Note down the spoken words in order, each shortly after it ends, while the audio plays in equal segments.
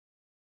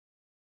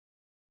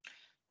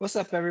What's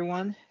up,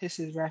 everyone? This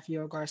is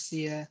Rafael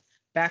Garcia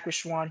back with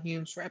Schwan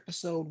Humes for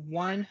episode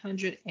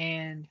 100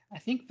 and I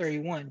think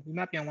 31. We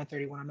might be on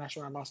 131. I'm not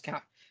sure. I lost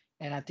count.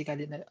 And I think I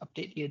didn't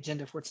update the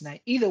agenda for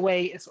tonight. Either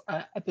way, it's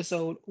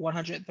episode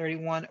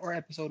 131 or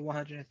episode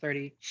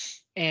 130.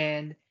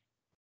 And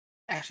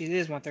actually, it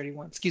is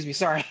 131. Excuse me.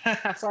 Sorry.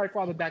 Sorry for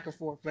all the back and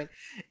forth. But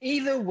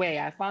either way,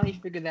 I finally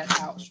figured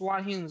that out.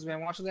 Schwan Humes, man,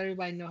 why don't you let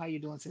everybody know how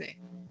you're doing today?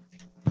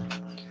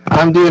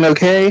 I'm doing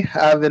okay.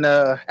 I've been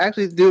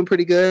actually doing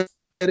pretty good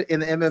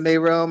in the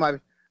MMA realm. I've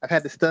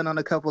had to stun on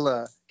a couple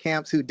of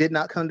camps who did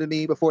not come to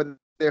me before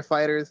their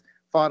fighters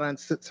fought on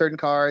certain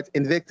cards.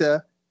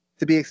 Invicta,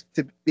 to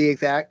be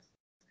exact.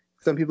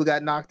 Some people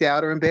got knocked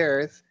out or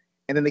embarrassed,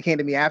 and then they came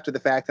to me after the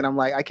fact, and I'm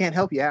like, I can't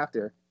help you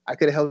after. I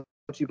could have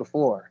helped you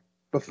before.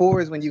 Before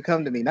is when you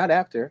come to me, not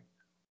after.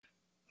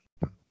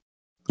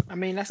 I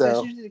mean, that's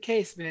So usually the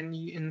case, man.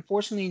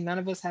 Unfortunately, none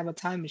of us have a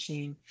time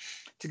machine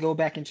to go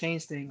back and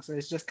change things. So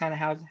it's just kind of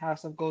how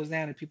stuff goes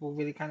down, and people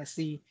really kind of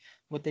see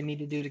what they need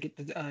to do to get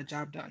the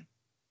job done.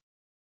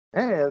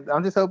 yeah,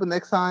 I'm just hoping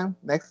next time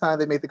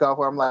they make the call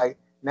for, I'm like,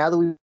 now that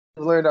we've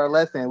learned our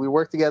lesson, we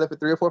worked together for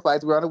 3 or 4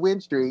 fights, we're on a win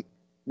streak.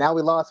 Now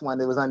we lost one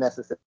that was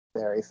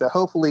unnecessary. So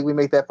hopefully we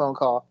make that phone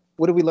call.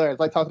 What did we learn? It's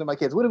like talking to my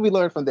kids. What did we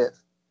learn from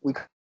this? We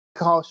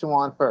call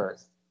Shawan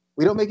first.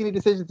 We don't make any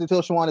decisions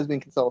until Shawan has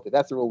been consulted.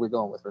 That's the rule we're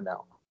going with for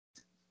now.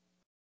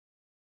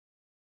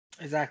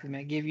 Exactly,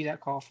 man. Give you that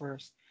call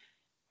first.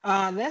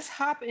 Let's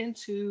hop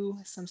into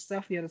some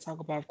stuff we have to talk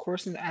about. Of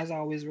course, and as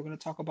always, we're going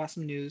to talk about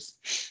some news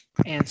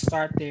and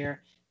start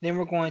there. Then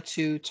we're going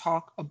to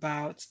talk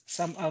about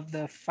some of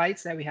the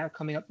fights that we have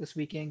coming up this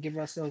weekend, give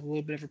ourselves a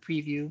little bit of a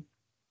preview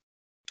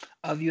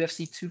of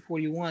UFC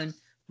 241,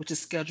 which is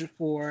scheduled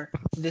for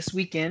this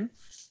weekend.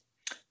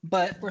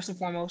 But first and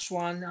foremost,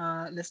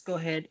 Schwan, let's go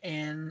ahead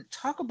and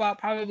talk about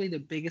probably the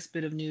biggest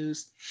bit of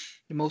news,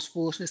 the most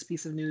foolishness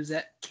piece of news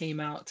that came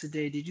out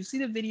today. Did you see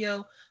the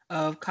video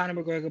of Conor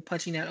McGregor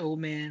punching that old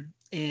man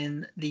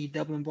in the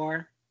Dublin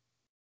bar?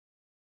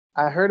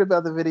 I heard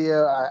about the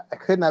video. I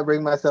could not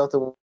bring myself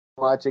to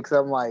watch it because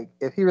I'm like,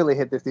 if he really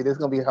hit this dude, it's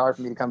gonna be hard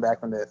for me to come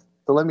back from this.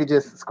 So let me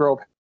just scroll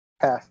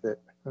past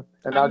it,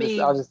 and I I'll just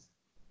mean,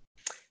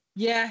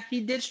 yeah,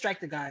 he did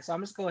strike the guy. So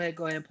I'm just go ahead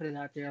and put it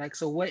out there. Like,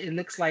 so what it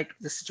looks like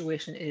the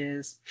situation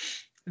is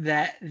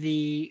that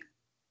the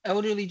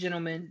elderly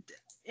gentleman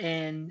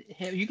and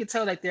him, you could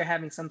tell like they're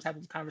having some type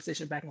of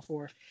conversation back and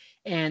forth.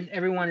 And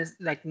everyone is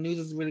like, the news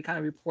is really kind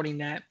of reporting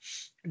that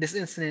this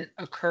incident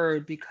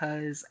occurred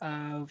because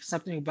of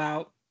something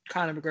about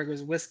Conor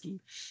McGregor's whiskey.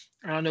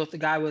 I don't know if the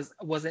guy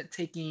wasn't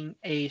taking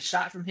a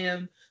shot from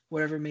him,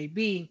 whatever it may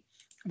be,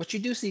 but you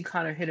do see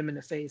Conor hit him in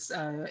the face.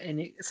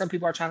 Some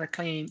people are trying to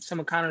claim, some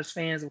of Conor's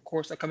fans, of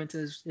course, are coming to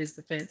his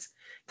defense,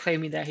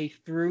 claiming that he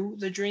threw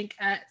the drink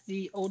at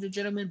the older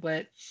gentleman.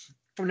 But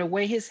from the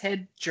way his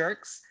head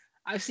jerks,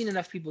 I've seen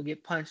enough people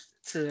get punched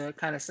to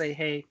kind of say,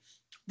 hey,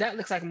 that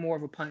looks like more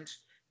of a punch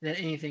than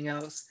anything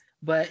else.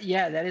 But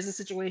yeah, that is a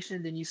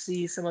situation. Then you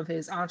see some of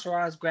his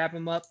entourage grab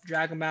him up,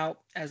 drag him out,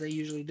 as they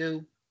usually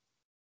do.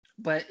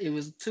 But it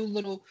was too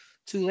little,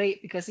 too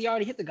late because he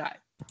already hit the guy.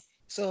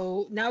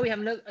 So now we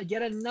have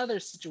yet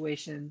another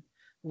situation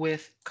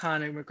with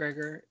Conor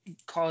McGregor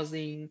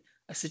causing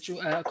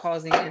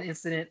causing an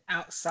incident a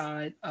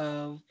outside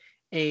of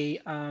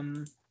a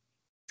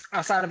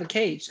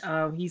cage.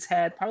 He's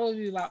had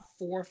probably about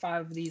 4 or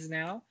 5 of these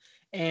now,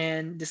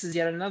 and this is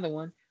yet another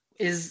one.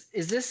 Is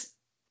this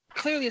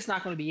clearly it's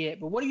not going to be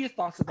it? But what are your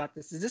thoughts about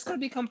this? Is this going to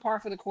become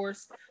par for the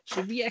course?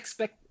 Should we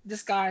expect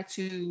this guy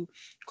to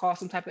cause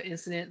some type of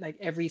incident like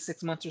every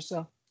 6 months or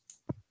so?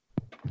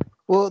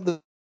 well,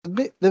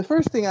 the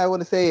first thing I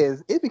want to say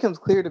is it becomes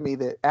clear to me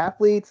that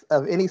athletes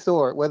of any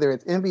sort, whether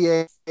it's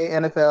NBA,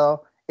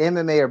 NFL,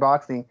 MMA, or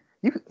boxing,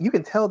 you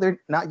can tell they're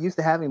not used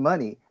to having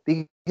money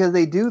because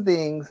they do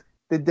things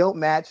that don't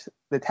match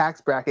the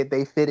tax bracket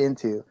they fit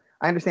into.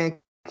 I understand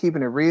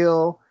keeping it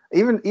real,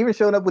 even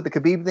showing up with the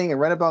Khabib thing and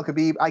run up on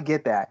Khabib. I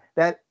get that.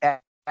 That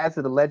adds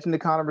to the legend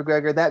of Conor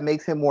McGregor. That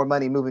makes him more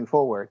money moving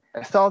forward.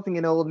 Assaulting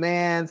an old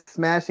man,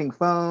 smashing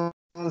phones,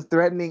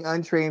 threatening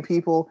untrained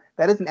people,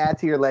 that doesn't add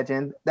to your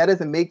legend. That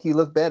doesn't make you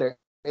look better.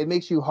 It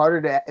makes it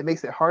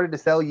harder to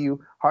sell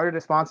you, harder to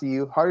sponsor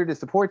you, harder to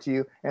support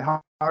you, and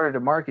harder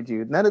to market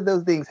you. None of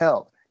those things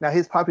help. Now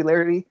his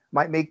popularity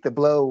might make the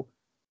blow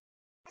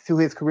to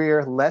his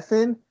career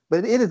lessen,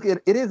 but it is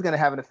going to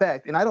have an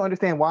effect. And I don't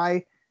understand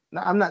why.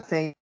 I'm not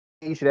saying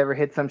you should ever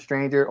hit some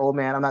stranger, old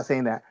man. I'm not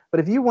saying that. But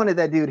if you wanted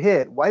that dude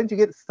hit, why didn't you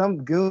get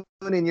some goon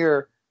in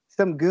your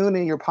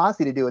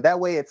posse to do it?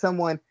 That way, it's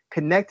someone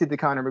connected to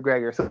Conor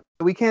McGregor. So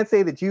we can't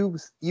say that you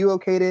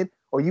okayed it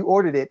or you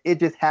ordered it. It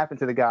just happened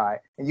to the guy,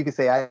 and you can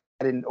say I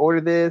didn't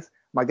order this.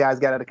 My guys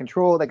got out of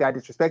control. That guy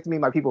disrespected me.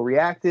 My people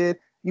reacted.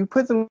 You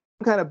put some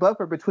kind of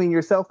buffer between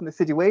yourself and the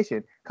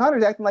situation.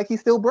 Conor's acting like he's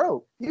still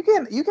broke. You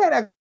can't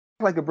act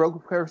like a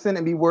broke person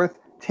and be worth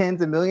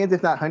tens of millions,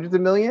 if not hundreds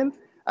of millions.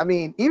 I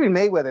mean, even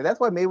Mayweather. That's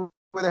why Mayweather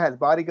has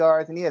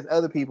bodyguards and he has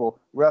other people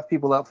rough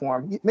people up for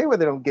him.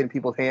 Mayweather don't get in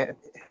people's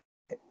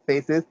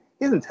faces. He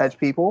He doesn't touch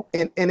people.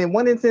 And in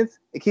one instance,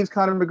 it keeps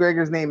Conor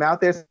McGregor's name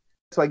out there.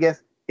 So I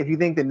guess if you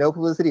think that no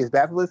publicity is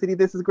bad publicity,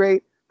 this is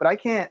great. But I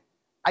can't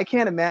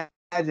imagine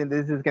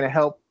this is going to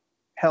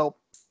help.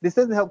 This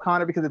doesn't help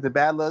Conor because it's a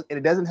bad look, and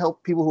it doesn't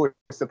help people who are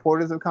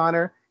supporters of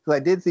Conor. Because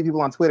I did see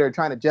people on Twitter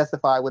trying to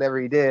justify whatever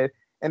he did,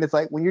 and it's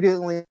like when you're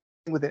dealing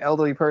with an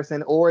elderly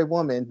person or a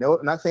woman, no,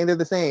 I'm not saying they're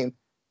the same.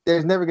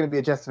 There's never going to be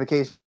a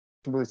justification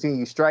for seeing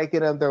you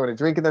striking them, throwing a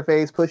drink in their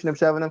face, pushing them,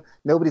 shoving them.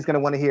 Nobody's going to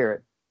want to hear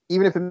it.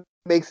 Even if it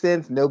makes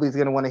sense, nobody's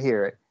going to want to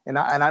hear it. And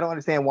I don't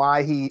understand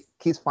why he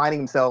keeps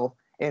finding himself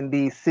in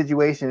these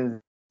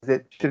situations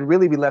that should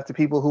really be left to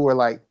people who are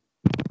like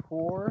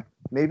poor,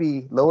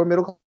 maybe lower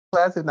middle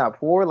class, if not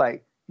poor.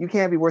 Like, you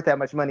can't be worth that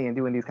much money and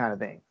doing these kind of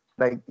things.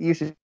 Like, you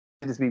should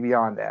just be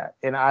beyond that.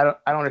 And I don't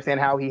understand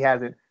how he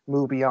hasn't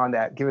moved beyond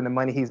that, given the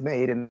money he's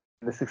made and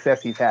the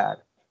success he's had.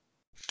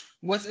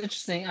 What's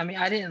interesting, I mean,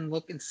 I didn't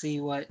look and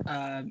see what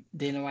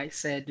Dana White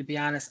said. To be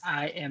honest,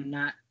 I am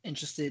not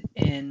interested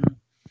in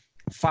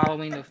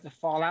following the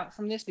fallout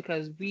from this,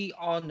 because we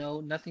all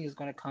know nothing is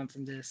going to come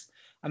from this.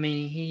 I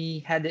mean,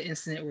 he had the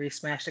incident where he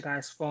smashed a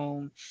guy's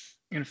phone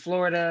in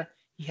Florida.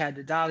 He had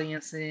the Dolly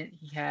incident.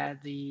 He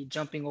had the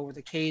jumping over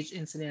the cage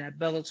incident at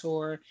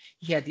Bellator.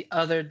 He had the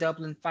other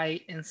Dublin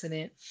fight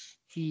incident.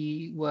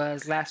 He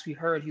was, last we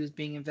heard, he was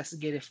being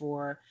investigated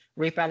for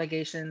rape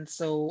allegations.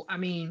 So, I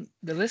mean,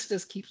 the list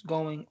just keeps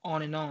going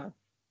on and on.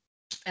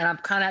 And I'm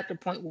kind of at the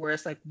point where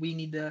it's like we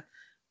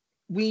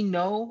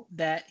know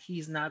that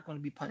he's not going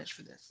to be punished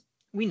for this.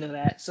 We know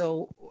that.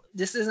 So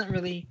this isn't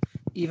really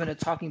even a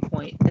talking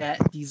point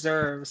that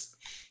deserves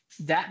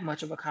that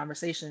much of a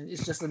conversation.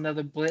 It's just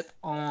another blip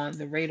on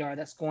the radar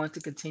that's going to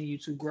continue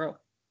to grow.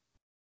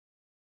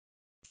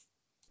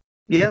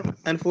 Yep,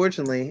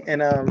 unfortunately.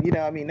 And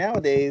I mean,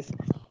 nowadays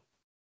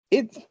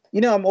it's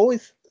I'm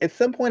always, at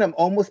some point I'm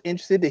almost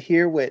interested to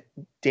hear what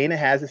Dana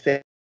has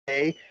to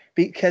say,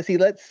 because he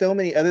lets so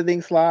many other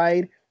things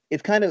slide. I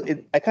kind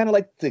of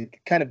like to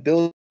kind of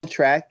build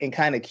track and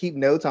kind of keep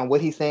notes on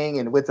what he's saying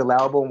and what's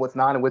allowable and what's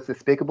not, and what's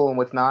despicable and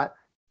what's not.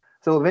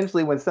 So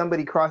eventually when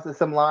somebody crosses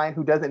some line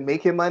who doesn't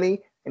make him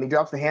money and he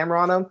drops the hammer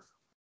on them,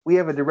 we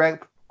have a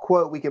direct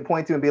quote we can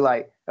point to and be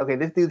like, okay,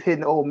 this dude's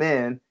hitting old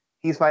men.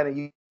 He's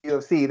fighting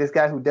UFC. This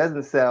guy who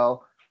doesn't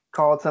sell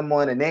called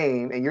someone a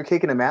name and you're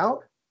kicking him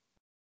out.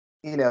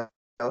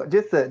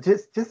 Just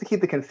to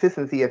keep the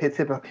consistency of his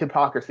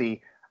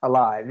hypocrisy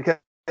alive,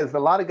 because a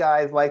lot of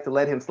guys like to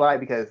let him slide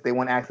because they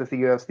want access to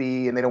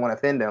UFC and they don't want to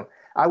offend him.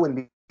 I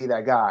wouldn't be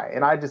that guy,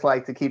 and I just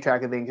like to keep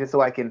track of things just so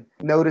I can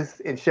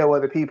notice and show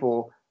other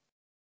people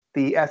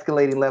the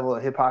escalating level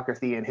of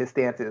hypocrisy in his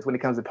stances when it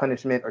comes to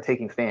punishment or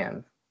taking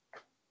stands.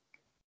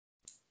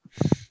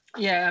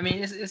 Yeah, I mean,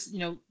 it's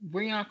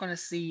we're not going to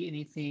see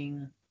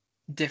anything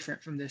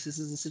different from this. This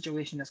is a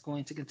situation that's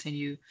going to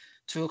continue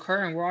to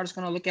occur, and we're all just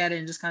going to look at it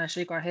and just kind of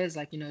shake our heads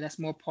like, that's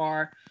more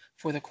par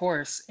for the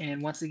course.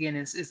 And once again,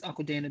 it's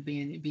Uncle Dana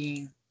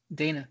being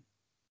Dana.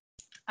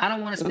 I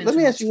don't want to spend. Let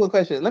me ask you one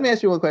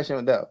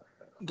question though.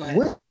 Go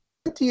ahead.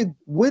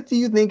 What do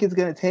you think it's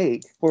going to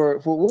take for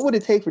what would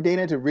it take for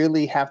Dana to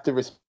really have to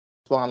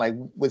respond? Like,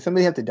 would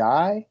somebody have to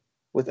die?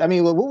 What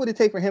would it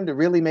take for him to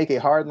really make a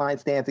hardline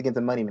stance against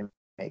a money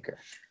maker?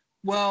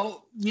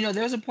 Well,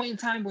 there was a point in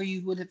time where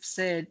you would have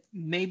said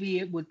maybe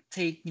it would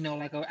take,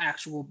 like an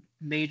actual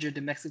major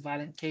domestic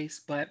violence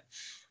case, but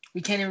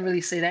we can't even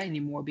really say that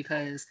anymore,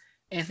 because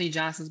Anthony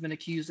Johnson's been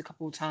accused a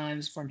couple of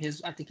times from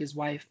his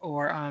wife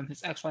or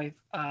his ex-wife.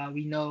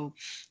 We know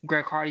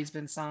Greg Hardy's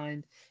been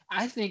signed.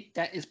 I think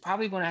that is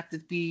probably going to have to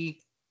be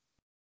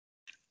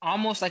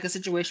almost like a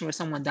situation where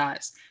someone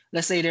dies.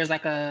 Let's say there's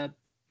like a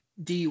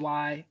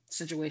DUI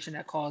situation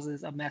that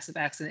causes a massive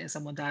accident and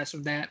someone dies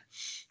from that.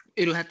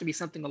 It'll have to be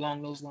something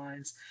along those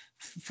lines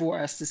for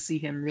us to see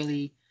him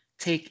really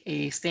take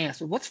a stance.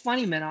 But what's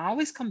funny, man, I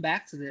always come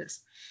back to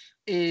this,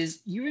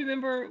 is you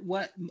remember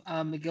what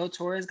Miguel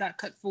Torres got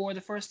cut for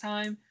the first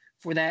time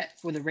for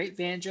the rape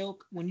van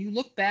joke? When you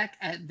look back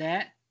at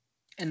that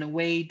and the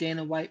way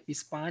Dana White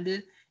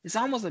responded, it's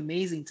almost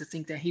amazing to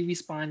think that he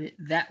responded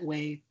that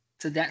way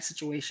to that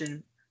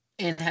situation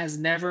and has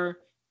never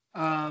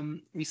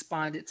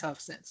responded tough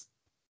since.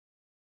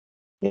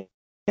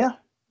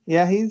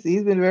 Yeah, he's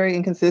been very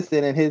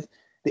inconsistent in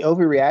the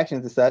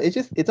overreactions and stuff.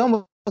 It's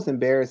almost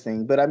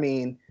embarrassing. But I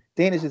mean,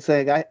 Dana's just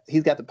saying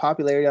he's got the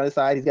popularity on his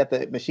side, he's got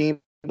the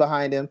machine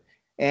behind him,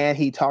 and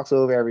he talks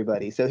over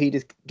everybody. So he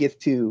just gets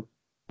to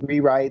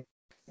rewrite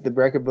the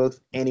record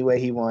books any way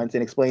he wants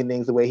and explain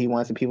things the way he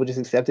wants, and people just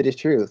accept it as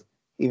truth,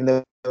 even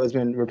though it's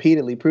been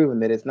repeatedly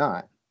proven that it's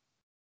not.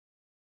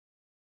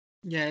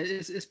 Yeah,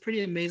 it's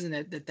pretty amazing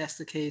that that's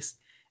the case,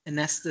 and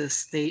that's the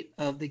state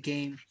of the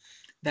game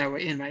that we're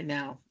in right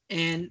now.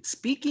 And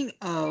speaking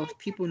of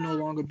people no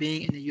longer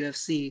being in the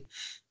UFC,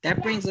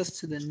 that brings us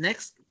to the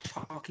next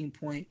talking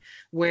point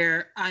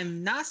where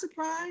I'm not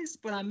surprised,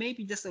 but I may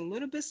be just a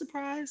little bit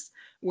surprised,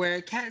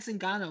 where Kat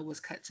Zingano was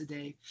cut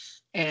today.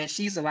 And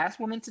she's the last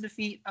woman to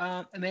defeat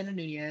Amanda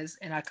Nunes.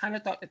 And I kind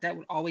of thought that that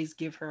would always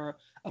give her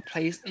a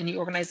place in the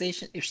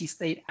organization if she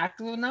stayed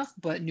active enough.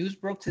 But news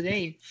broke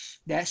today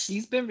that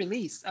she's been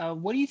released.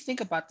 What do you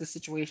think about this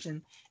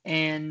situation?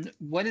 And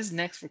what is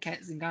next for Kat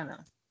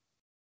Zingano?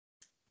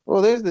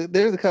 Well,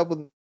 there's a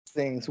couple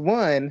things.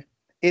 One,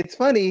 it's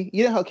funny.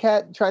 You know how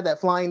Kat tried that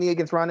flying knee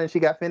against Ronda and she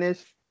got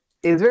finished?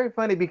 It's very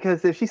funny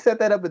because if she set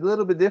that up a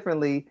little bit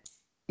differently,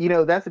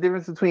 that's the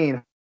difference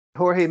between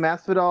Jorge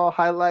Masvidal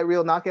highlight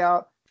reel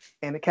knockout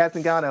and the Kat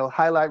Zingano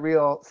highlight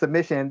reel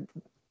submission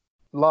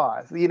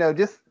loss.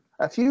 Just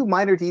a few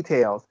minor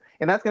details.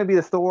 And that's going to be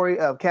the story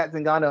of Kat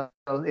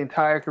Zingano's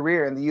entire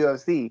career in the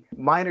UFC.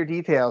 Minor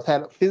details.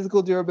 Had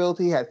physical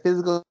durability, had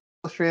physical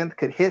strength,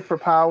 could hit for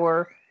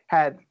power,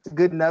 had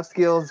good enough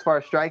skills as far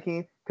as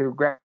striking, could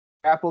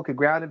grapple, could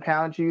ground and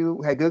pound you,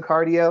 had good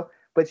cardio,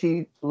 but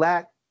she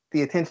lacked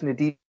the attention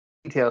to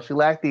detail. She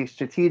lacked the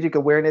strategic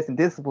awareness and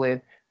discipline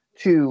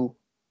to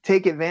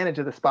take advantage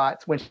of the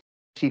spots when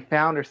she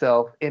found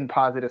herself in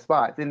positive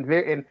spots.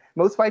 In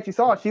most fights you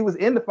saw, she was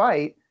in the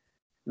fight,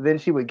 then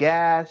she would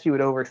gas, she would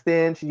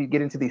overextend, she'd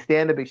get into these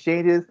stand-up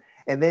exchanges,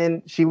 and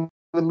then she would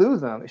lose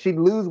them. She'd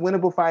lose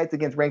winnable fights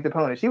against ranked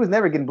opponents. She was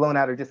never getting blown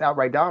out or just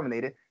outright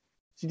dominated.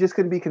 She just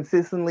couldn't be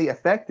consistently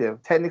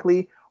effective,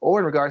 technically or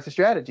in regards to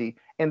strategy.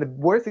 And the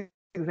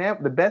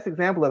best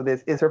example of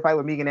this is her fight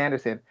with Megan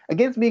Anderson.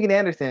 Against Megan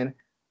Anderson,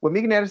 when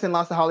Megan Anderson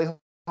lost to Holly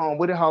Holm,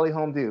 what did Holly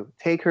Holm do?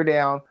 Take her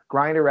down,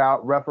 grind her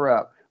out, rough her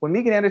up. When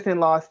Megan Anderson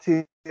lost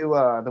to the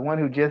one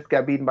who just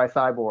got beaten by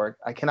Cyborg,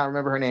 I cannot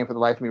remember her name for the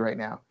life of me right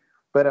now.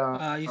 But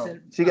you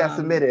said she got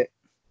submitted.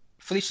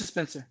 Felicia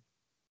Spencer.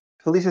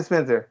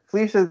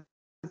 Felicia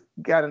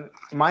got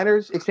minor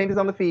exchanges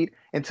on the feet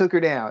and took her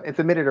down and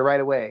submitted her right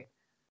away.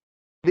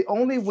 The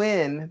only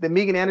win that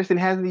Megan Anderson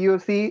has in the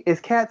UFC is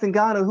Kat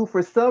Zingano, who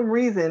for some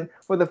reason,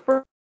 for the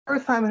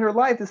first time in her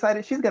life,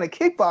 decided she's going to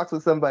kickbox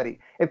with somebody.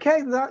 If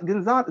Kat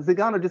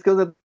Zingano just goes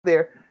up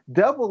there,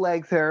 double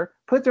legs her,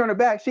 puts her on her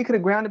back, she could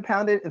have ground and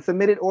pounded and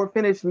submitted or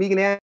finished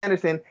Megan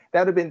Anderson.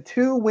 That would have been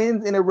 2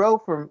 wins in a row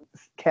from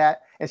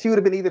Kat, and she would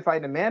have been either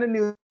fighting Amanda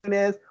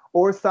Nunes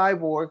or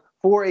Cyborg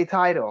for a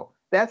title.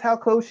 That's how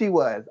close she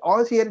was.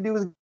 All she had to do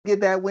was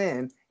get that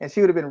win, and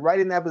she would have been right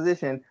in that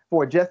position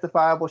for a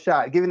justifiable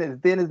shot. Given as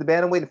thin as the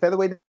bantamweight and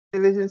featherweight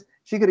divisions,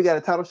 she could have got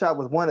a title shot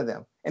with one of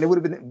them. And it would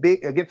have been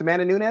big against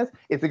Amanda Nunes.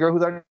 It's the girl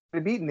who's already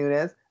beaten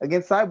Nunes.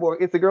 Against Cyborg,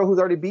 it's the girl who's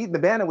already beaten the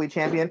bantamweight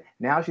champion.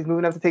 Now she's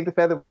moving up to take the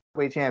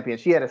featherweight champion.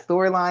 She had a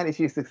storyline and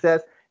she's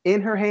success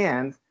in her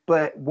hands,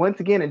 but once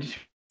again, in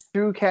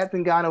true Kat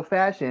Zingano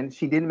fashion,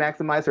 she didn't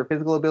maximize her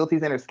physical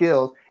abilities and her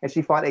skills, and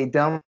she fought a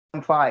dumb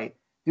fight,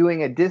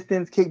 doing a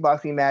distance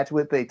kickboxing match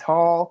with a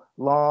tall,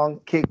 long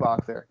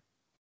kickboxer.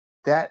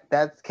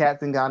 That's Kat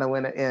Zingano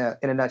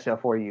in a nutshell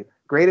for you.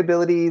 Great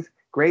abilities,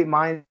 great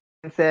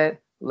mindset,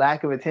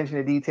 lack of attention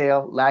to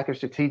detail, lack of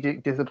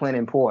strategic discipline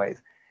and poise.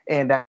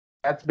 And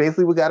that's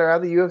basically what got her out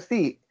of the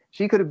UFC.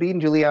 She could have beaten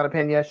Juliana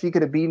Pena. She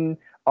could have beaten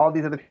all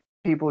these other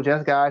people,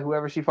 Jess Guy,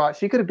 whoever she fought.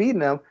 She could have beaten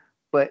them,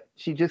 but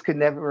she just could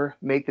never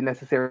make the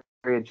necessary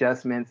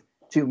adjustments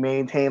to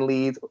maintain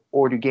leads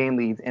or to gain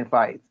leads in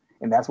fights.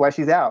 And that's why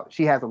she's out.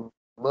 She has a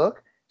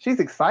look. She's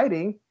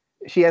exciting.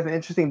 She has an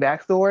interesting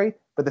backstory.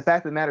 But the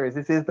fact of the matter is,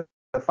 this is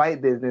the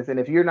fight business. And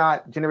if you're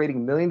not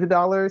generating millions of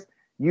dollars,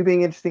 you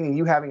being interesting and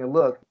you having a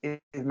look is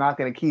not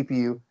going to keep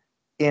you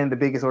in the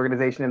biggest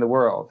organization in the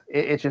world.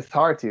 It's just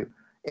hard to.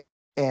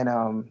 And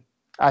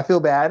I feel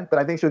bad, but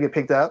I think she'll get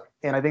picked up.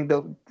 And I think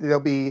there'll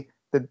be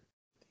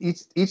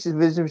each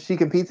division she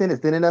competes in is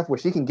thin enough where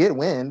she can get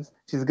wins.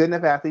 She's a good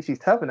enough athlete. She's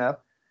tough enough.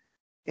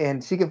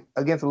 And she can,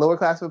 against a lower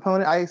class of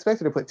opponent, I expect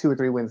her to put 2 or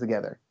 3 wins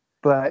together.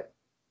 But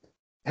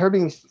her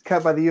being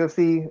cut by the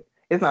UFC,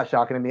 it's not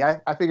shocking to me. I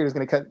figured it was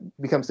going to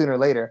become sooner or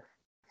later.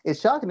 It's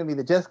shocking to me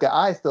that Jessica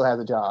Eye still has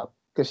a job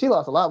because she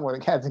lost a lot more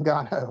than Kat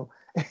Zingano.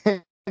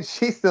 And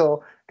she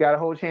still got a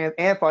whole chance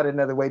and fought in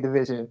another weight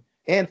division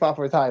and fought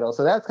for a title.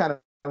 So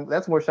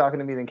that's more shocking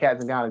to me than Kat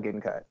Zingano getting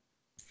cut.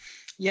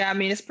 Yeah, I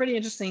mean, it's pretty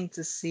interesting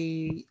to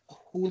see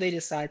who they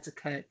decide to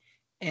cut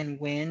and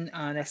when.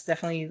 That's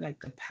definitely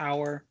like the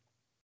power.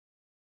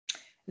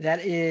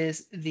 That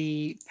is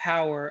the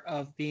power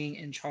of being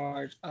in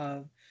charge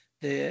of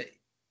the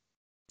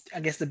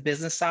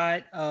business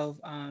side of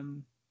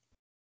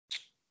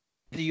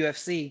the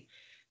UFC.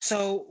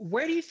 So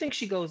where do you think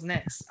she goes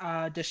next?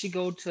 Does she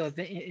go to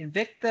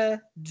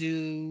Invicta?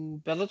 Do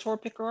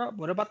Bellator pick her up?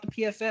 What about the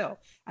PFL?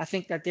 I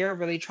think that they're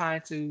really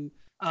trying to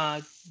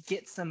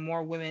get some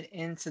more women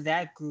into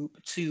that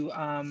group to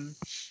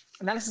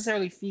not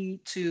necessarily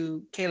feed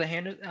to Kayla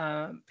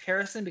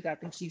Harrison, because I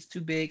think she's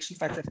too big. She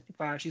fights at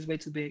 55. She's way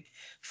too big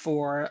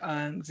for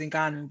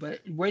Zingano. But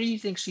where do you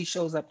think she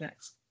shows up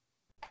next?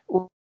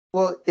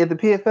 Well, at the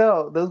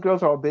PFL, those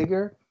girls are all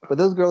bigger, but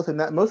those girls are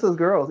not. Most of those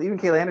girls, even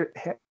Kayla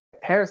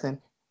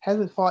Harrison,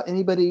 hasn't fought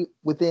anybody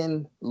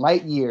within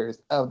light years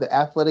of the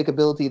athletic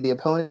ability of the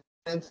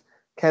opponents.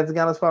 Cat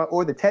Zingano's fought,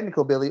 or the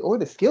technical ability, or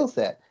the skill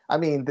set. I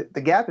mean,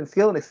 the gap in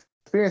skill and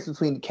experience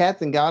between Cat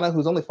Zingano,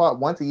 who's only fought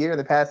once a year in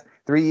the past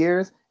 3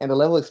 years, and the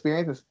level of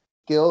experience and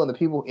skill and the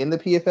people in the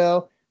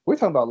PFL, we're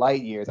talking about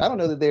light years. I don't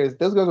know that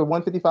those girls are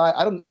 155.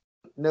 I don't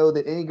know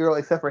that any girl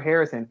except for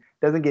Harrison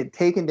doesn't get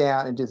taken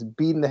down and just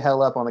beaten the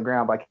hell up on the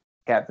ground by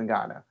Cat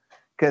Zingano.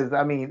 Because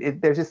I mean,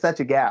 there's just such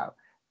a gap.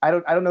 I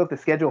don't know if the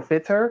schedule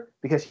fits her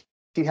because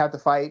she'd have to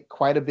fight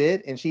quite a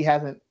bit, and she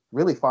hasn't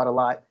really fought a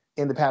lot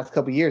in the past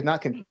couple of years.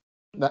 Not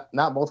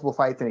multiple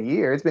fights in a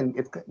year. It's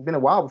been a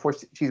while before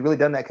she's really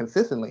done that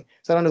consistently.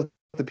 So I don't know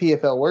if the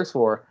PFL works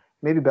for her.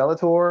 Maybe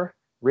Bellator,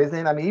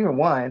 Rizin. I mean, even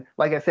one.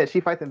 Like I said, she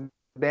fights in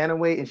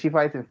bantamweight and she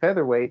fights in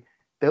featherweight.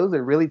 Those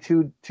are really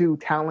two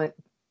talent.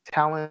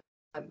 I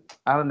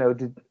don't know.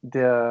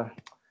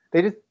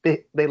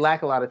 They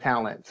lack a lot of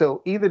talent.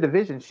 So either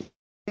division she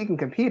can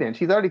compete in.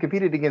 She's already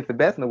competed against the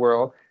best in the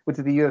world, which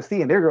is the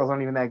UFC, and their girls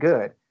aren't even that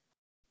good.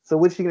 So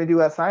what's she going to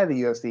do outside of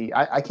the UFC?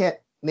 I can't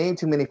name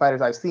too many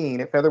fighters I've seen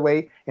at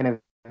featherweight and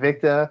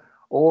Invicta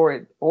or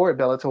at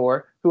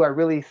Bellator who I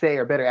really say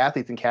are better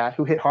athletes than Kat,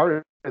 who hit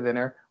harder than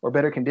her or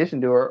better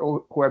conditioned to her,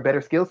 or who are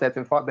better skill sets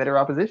and fought better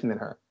opposition than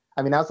her.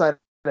 I mean, outside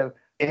of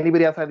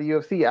anybody outside the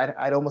UFC,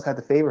 I'd almost have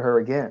to favor her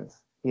against.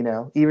 You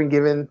know, even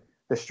given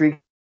the streak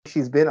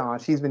she's been on,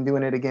 she's been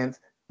doing it against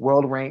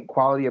world-ranked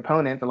quality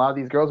opponents. A lot of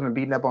these girls have been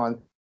beating up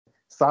on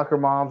soccer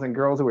moms and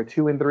girls who are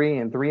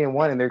 2-3 and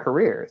 3-1 in their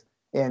careers.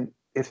 And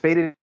as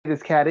faded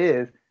as Kat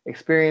is,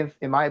 experience,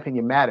 in my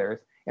opinion, matters,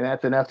 and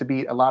that's enough to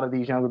beat a lot of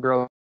these younger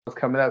girls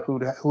coming up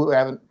who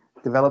haven't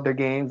developed their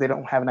games. They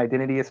don't have an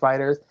identity as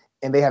fighters,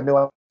 and they have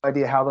no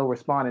idea how they'll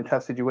respond in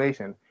tough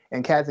situations.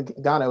 And Cat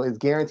Zingano is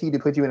guaranteed to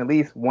put you in at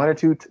least one or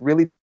two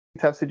really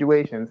tough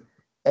situations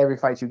every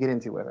fight you get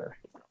into with her.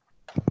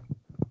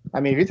 I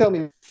mean, if you tell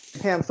me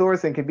Pam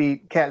Sorensen can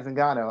beat Cat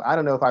Zingano, I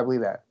don't know if I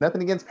believe that.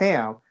 Nothing against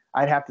Pam.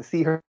 I'd have to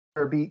see her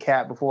beat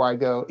Cat before I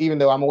go, even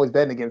though I'm always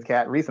betting against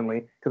Cat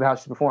recently because of how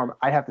she performed.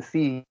 I'd have to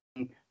see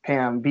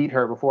Pam beat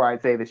her before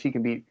I'd say that she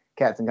can beat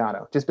Cat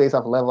Zingano, just based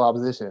off of level of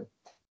opposition.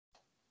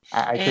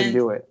 I couldn't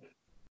do it.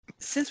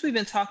 Since we've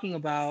been talking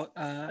about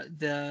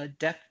the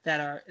depth that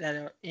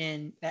are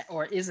in that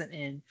or isn't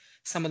in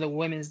some of the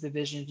women's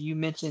divisions, you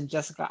mentioned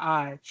Jessica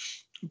Eye,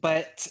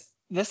 but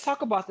let's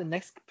talk about the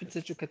next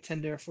potential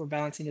contender for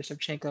Valentina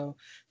Shevchenko.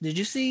 Did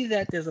you see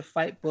that there's a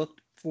fight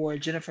booked for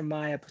Jennifer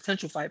Maia,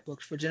 potential fight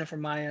booked for Jennifer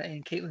Maia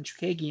and Katlyn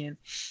Chookagian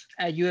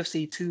at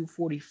UFC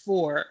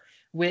 244,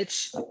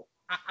 which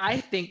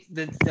I think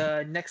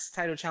the next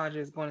title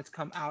challenger is going to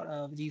come out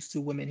of these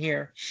two women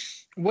here.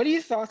 What are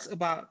your thoughts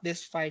about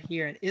this fight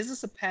here? And is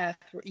this a path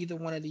for either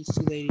one of these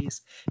two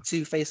ladies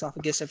to face off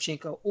against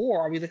Shevchenko? Or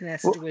are we looking at a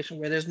situation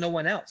where there's no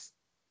one else?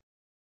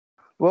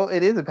 Well,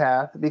 it is a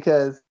path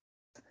because,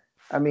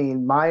 I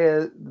mean,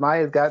 Maya's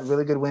got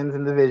really good wins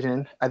in the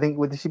division. I think,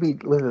 what did she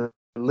beat?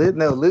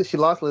 She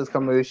lost Liz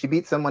Carmouche. She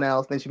beat someone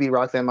else. Then she beat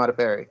Roxanne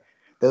Modafferi.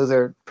 Those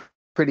are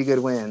pretty good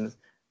wins.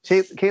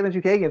 Katlyn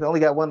Chookagian's only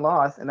got one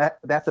loss, and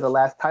that's to the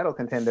last title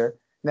contender.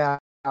 Now,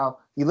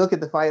 you look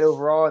at the fight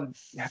overall and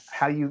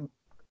how you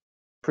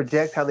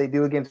project how they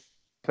do against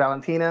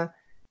Valentina.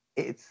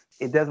 It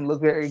doesn't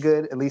look very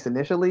good, at least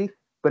initially.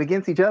 But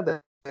against each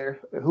other,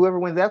 whoever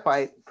wins that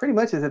fight pretty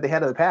much is at the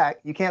head of the pack.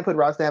 You can't put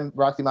Roxy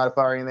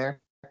Modafferi in there.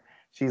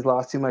 She's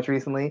lost too much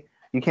recently.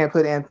 You can't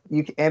put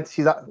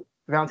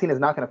Valentina's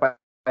not going to fight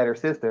her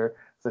sister,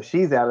 so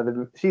she's out of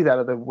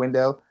the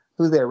window.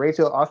 Who's there?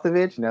 Rachel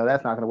Ostovich? No,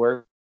 that's not going to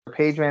work.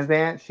 Paige Van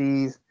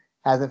Zant,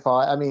 hasn't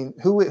fought. I mean,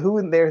 who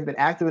in there has been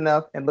active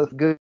enough and looks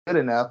good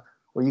enough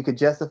where you could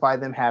justify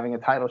them having a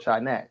title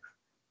shot next?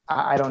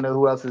 I don't know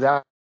who else is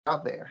out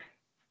there.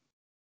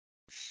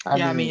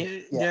 There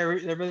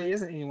really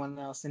isn't anyone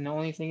else, and the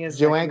only thing is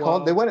Joanne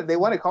Calderwood. They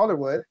wanted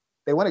Calderwood.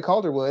 They wanted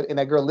Calderwood, and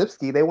that girl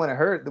Lipsky. They wanted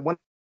her.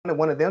 They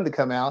wanted them to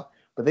come out,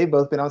 but they've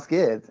both been on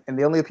skids, and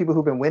the only people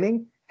who've been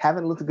winning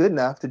haven't looked good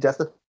enough to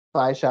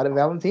justify a shot at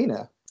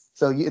Valentina.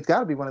 So it's got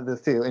to be one of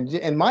those two.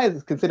 And Maia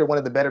is considered one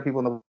of the better people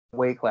in the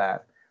weight class.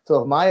 So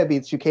if Maia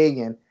beats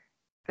Chookagian,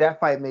 that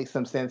fight makes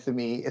some sense to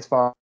me as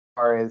far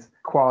as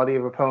quality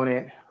of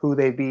opponent, who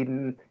they've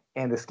beaten,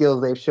 and the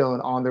skills they've shown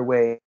on their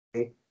way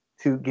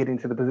to getting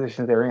to the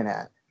positions they're in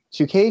at.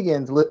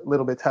 Chookagian's a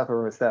little bit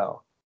tougher of a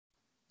sell.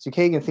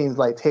 Chookagian seems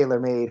like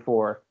tailor-made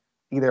for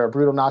either a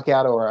brutal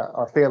knockout or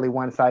a fairly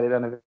one-sided,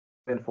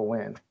 uneventful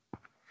win.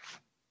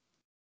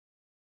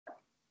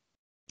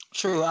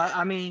 True.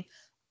 I mean,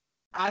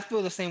 I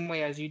feel the same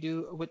way as you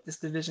do with this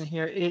division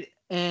here.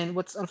 And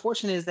what's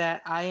unfortunate is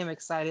that I am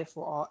excited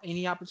for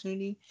any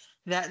opportunity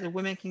that the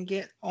women can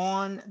get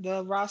on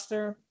the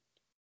roster,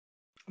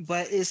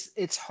 but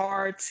it's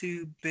hard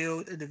to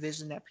build a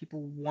division that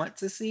people want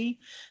to see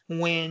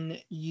when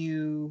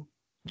you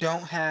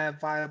don't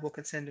have viable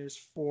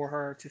contenders for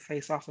her to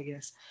face off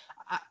against.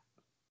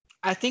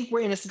 I think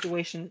we're in a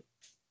situation.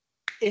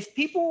 If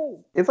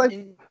people, it's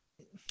like.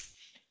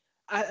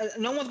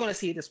 No one's going to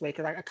see it this way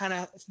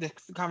because the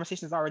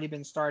conversation has already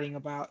been starting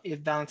about if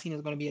Valentina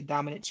is going to be a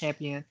dominant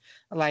champion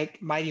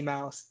like Mighty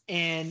Mouse,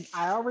 and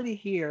I already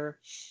hear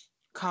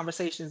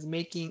conversations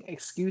making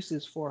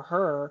excuses for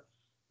her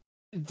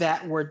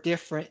that were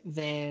different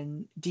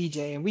than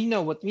DJ. And we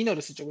know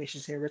the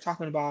situations here. We're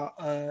talking about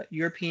a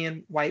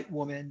European white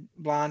woman,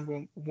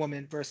 blonde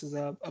woman versus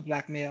a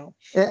black male.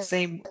 And,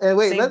 Same and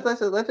wait, same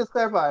let's just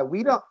clarify.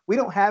 We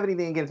don't have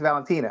anything against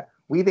Valentina.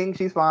 We think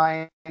she's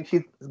fine.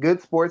 She's a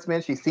good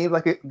sportsman. She seems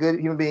like a good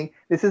human being.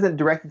 This isn't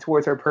directed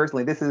towards her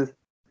personally. This is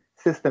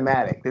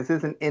systematic. This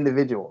isn't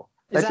individual.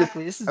 Let's just.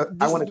 exactly. I This is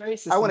want to. very I want to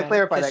systematic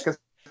clarify that because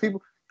because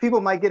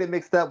people might get it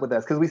mixed up with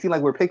us because we seem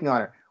like we're picking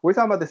on her. We're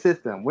talking about the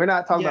system. We're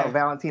not talking about yeah.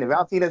 Valentina.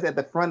 Valentina's at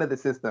the front of the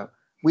system.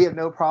 We have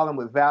no problem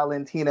with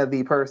Valentina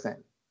the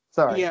person.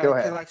 Sorry, Yeah, go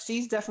because ahead. like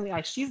she's definitely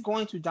like she's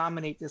going to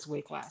dominate this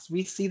weight class.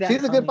 We see that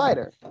She's a good coming.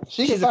 fighter.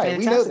 She can She's a fight.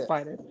 We know fantastic that.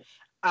 fighter.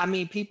 I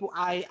mean, people,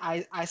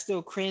 I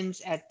still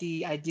cringe at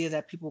the idea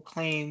that people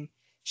claim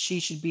she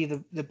should be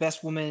the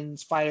best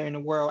women's fighter in the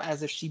world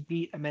as if she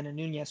beat Amanda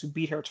Nunes, who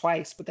beat her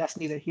twice, but that's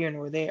neither here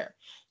nor there.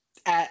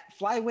 At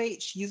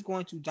flyweight, she's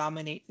going to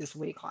dominate this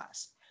weight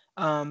class.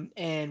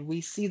 And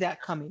we see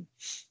that coming.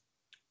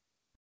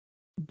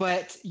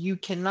 But you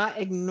cannot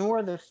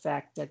ignore the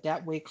fact that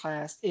that weight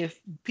class,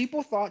 if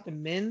people thought the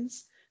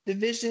men's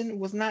division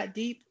was not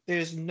deep,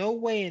 there's no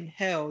way in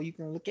hell you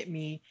can look at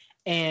me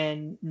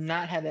and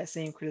not have that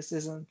same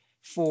criticism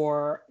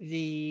for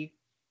the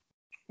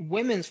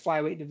women's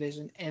flyweight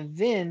division and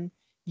then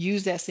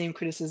use that same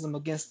criticism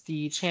against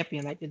the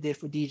champion like they did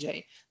for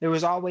DJ. There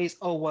was always,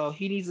 oh, well,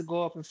 he needs to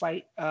go up and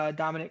fight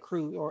Dominic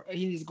Cruz, or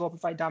he needs to go up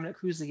and fight Dominic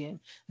Cruz again.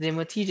 Then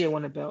when TJ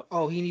won the belt,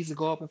 oh, he needs to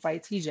go up and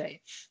fight TJ.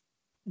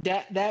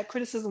 That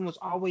criticism was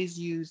always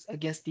used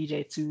against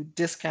DJ to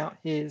discount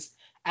his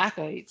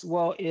accolades.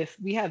 Well, if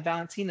we have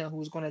Valentina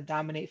who's going to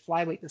dominate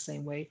flyweight the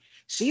same way,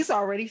 she's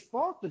already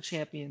fought the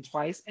champion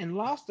twice and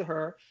lost to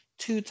her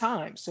 2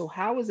 times. So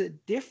how is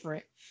it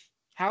different?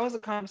 How is the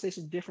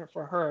conversation different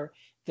for her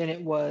than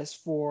it was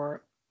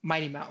for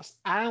Mighty Mouse?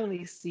 I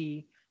only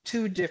see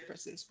two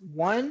differences.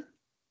 One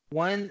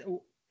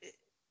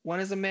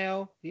is a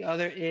male, the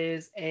other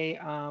is a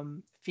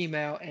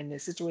female, and the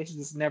situation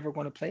is never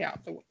going to play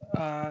out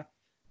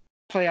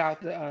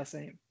the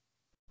same.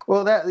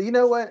 Well, that you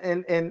know what,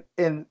 and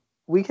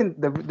we can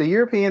the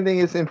European thing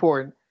is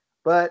important,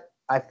 but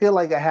I feel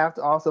like I have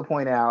to also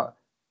point out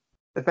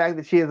the fact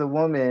that she is a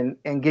woman,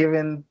 and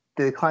given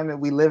the climate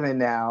we live in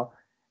now,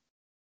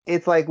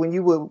 it's like when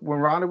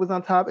Ronda was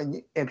on top,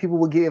 and people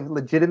would give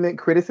legitimate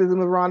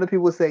criticism of Ronda,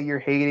 people would say you're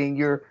hating,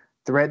 you're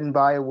threatened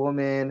by a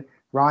woman.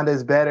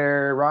 Ronda's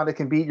better. Ronda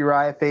can beat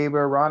Uriah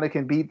Faber. Ronda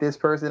can beat this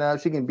person up.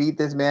 She can beat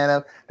this man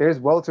up. There's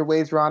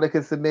welterweights Ronda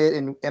could submit,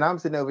 and I'm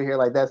sitting over here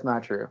like that's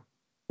not true.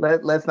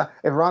 Let's not.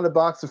 If Ronda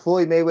boxed with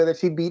Floyd Mayweather,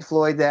 she'd beat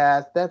Floyd's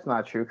ass. That's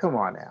not true. Come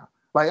on now.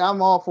 Like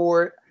I'm all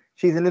for it.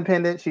 She's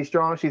independent. She's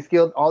strong. She's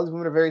skilled. All these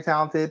women are very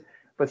talented.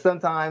 But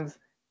sometimes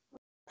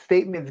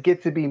statements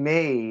get to be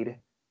made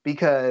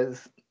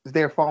because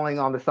they're falling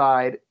on the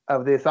side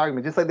of this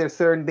argument. Just like there's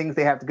certain things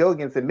they have to go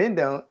against that men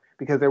don't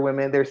because they're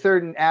women. There's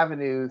certain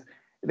avenues.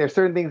 There's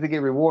certain things that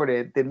get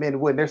rewarded that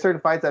men wouldn't. There's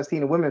certain fights I've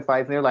seen in women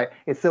fights, and they're like,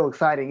 it's so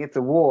exciting. It's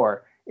a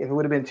war. If it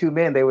would have been two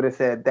men, they would have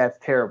said that's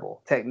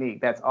terrible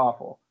technique. That's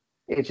awful.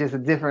 It's just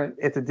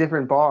it's a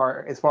different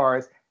bar as far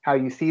as how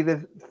you see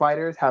the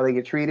fighters, how they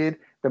get treated,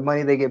 the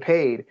money they get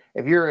paid.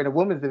 If you're in a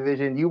women's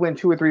division, you win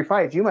 2 or 3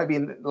 fights, you might be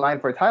in line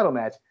for a title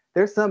match.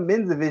 There's some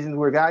men's divisions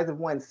where guys have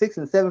won 6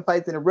 and 7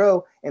 fights in a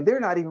row, and they're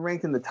not even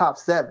ranked in the top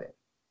 7.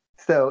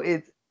 So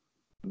it's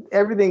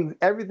everything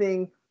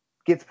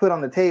gets put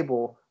on the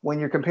table when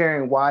you're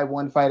comparing why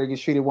one fighter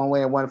gets treated one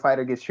way and one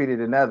fighter gets treated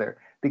another,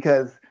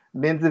 because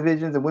men's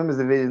divisions and women's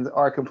divisions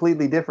are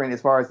completely different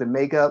as far as the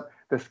makeup,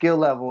 the skill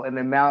level, and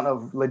the amount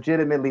of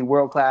legitimately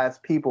world-class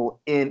people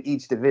in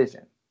each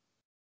division.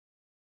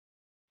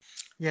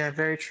 Yeah,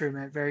 very true,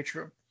 man. Very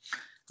true.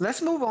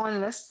 Let's move on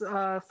and let's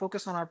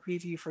focus on our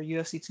preview for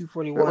UFC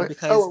 241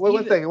 because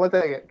one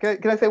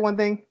second. Can I say one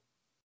thing?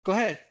 Go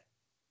ahead.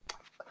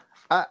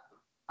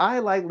 I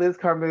like Liz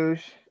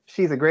Carmouche.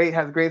 Has a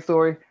great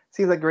story.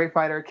 Seems like a great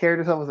fighter. Carried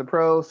herself as a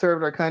pro.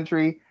 Served her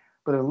country.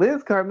 But if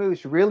Liz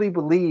Carmouche really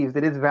believes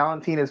that it's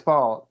Valentina's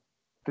fault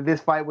that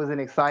this fight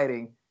wasn't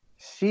exciting,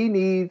 she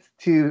needs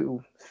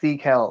to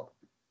seek help.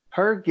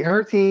 Her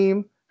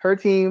team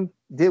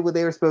did what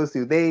they were supposed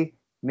to. They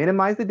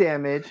minimized the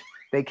damage.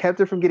 They kept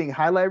her from getting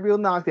highlight reel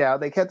knocked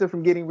out. They kept her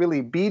from getting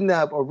really beaten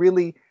up or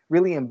really,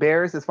 really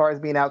embarrassed as far as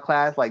being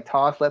outclassed, like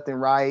tossed left and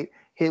right,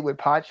 hit with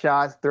pot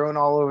shots, thrown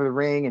all over the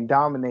ring, and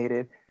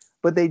dominated.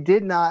 But they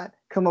did not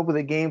come up with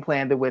a game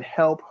plan that would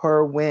help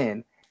her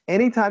win.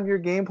 Anytime your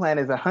game plan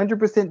is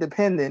 100%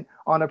 dependent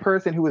on a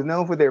person who is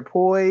known for their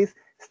poise,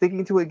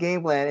 sticking to a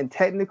game plan, and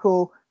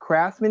technical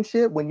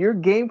craftsmanship, when your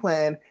game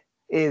plan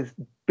is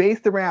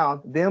based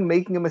around them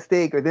making a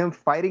mistake or them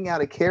fighting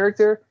out a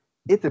character,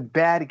 it's a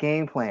bad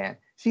game plan.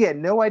 She had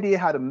no idea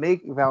how to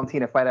make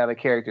Valentina fight out a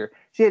character.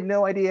 She had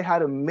no idea how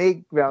to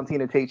make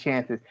Valentina take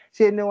chances.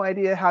 She had no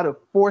idea how to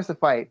force a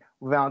fight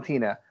with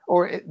Valentina.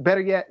 Or better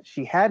yet,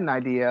 she had an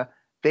idea.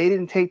 They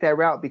didn't take that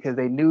route because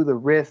they knew the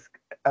risk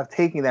of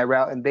taking that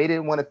route, and they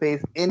didn't want to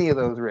face any of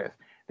those risks.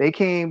 They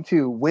came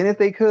to win if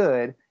they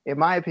could, in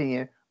my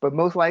opinion, but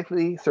most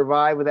likely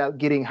survive without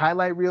getting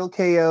highlight reel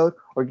KO'd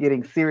or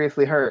getting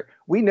seriously hurt.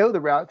 We know the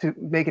route to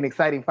make an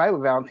exciting fight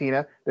with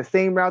Valentina, the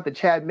same route that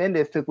Chad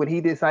Mendes took when he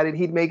decided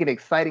he'd make an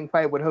exciting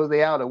fight with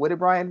Jose Aldo. What did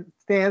Brian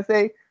Stann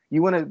say?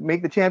 You want to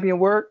make the champion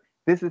work?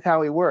 This is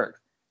how he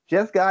works.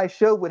 Just Guys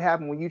showed what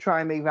happened when you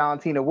try and make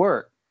Valentina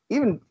work.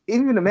 Even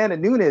Amanda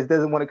Nunes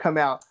doesn't want to come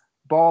out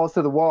balls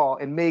to the wall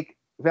and make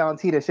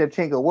Valentina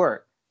Shevchenko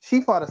work.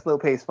 She fought a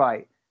slow-paced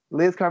fight.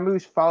 Liz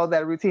Carmouche followed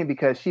that routine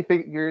because she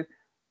figured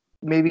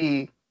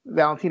maybe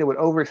Valentina would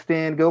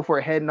overextend, go for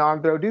a head and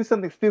arm throw, do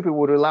something stupid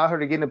would allow her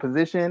to get in a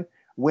position,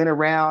 win a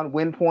round,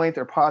 win points,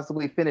 or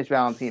possibly finish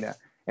Valentina.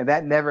 And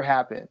that never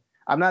happened.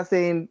 I'm not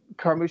saying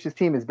Carmouche's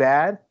team is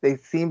bad. They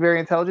seem very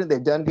intelligent.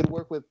 They've done good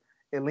work with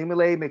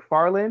Elimele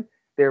McFarland.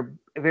 They're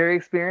very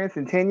experienced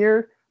and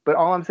tenured. But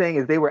all I'm saying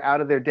is they were out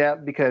of their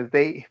depth because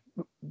they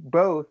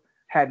both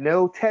had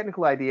no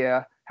technical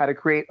idea how to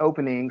create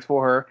openings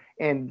for her.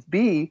 And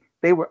B,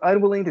 they were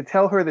unwilling to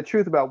tell her the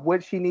truth about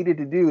what she needed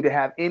to do to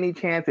have any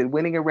chance at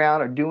winning a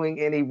round or doing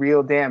any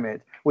real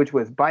damage, which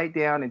was bite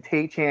down and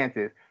take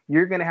chances.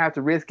 You're going to have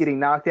to risk getting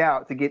knocked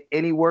out to get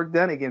any work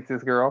done against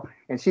this girl.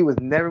 And she was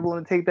never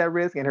willing to take that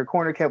risk. And her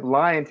corner kept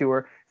lying to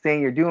her,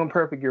 saying, you're doing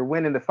perfect, you're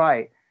winning the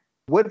fight.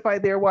 What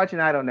fight they were watching,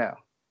 I don't know.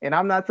 And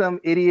I'm not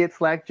some idiot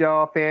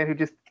slack-jaw fan who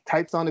just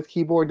types on his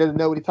keyboard, doesn't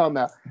know what he's talking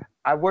about.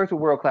 I worked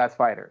with world-class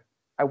fighters.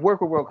 I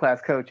work with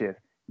world-class coaches.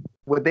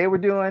 What they were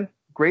doing,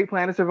 great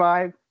plan to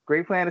survive,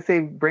 great plan to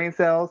save brain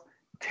cells,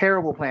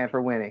 terrible plan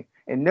for winning.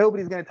 And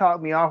nobody's going to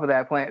talk me off of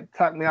that plan,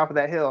 talk me off of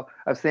that hill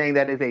of saying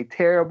that is a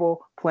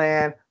terrible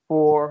plan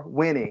for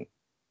winning.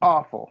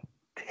 Awful.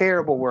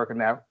 Terrible work in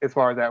that as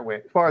far as that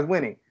went. As far as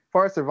winning. As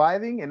far as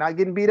surviving and not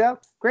getting beat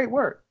up, great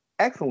work.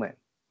 Excellent.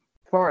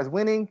 As far as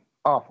winning,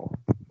 awful.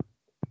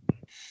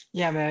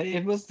 Yeah, man,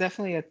 it was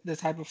definitely the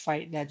type of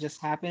fight that just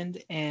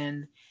happened,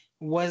 and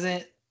there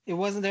wasn't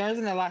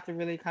a lot to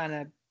really kind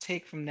of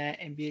take from that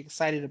and be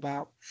excited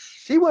about.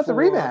 She wants a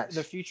rematch.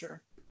 The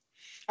future.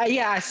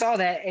 Yeah, I saw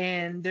that,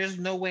 and there's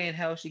no way in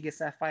hell she gets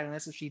that fight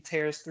unless if she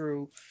tears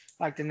through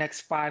like the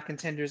next 5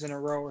 contenders in a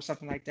row or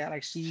something like that.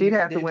 Like she'd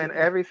have to win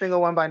every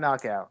single one by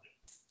knockout.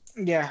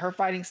 Yeah, her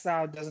fighting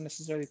style doesn't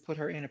necessarily put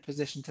her in a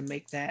position to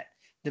make that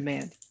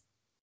demand.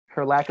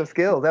 Her lack of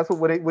skill. That's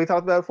what we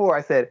talked about before.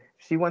 I said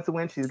if she wants to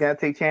win, she's got to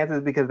take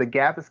chances because the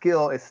gap of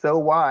skill is so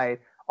wide.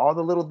 All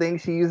the little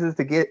things she uses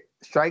to get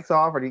strikes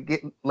off or to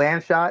get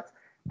land shots,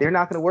 they're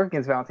not going to work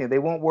against Valentina. They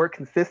won't work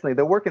consistently.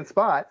 They'll work in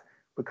spots,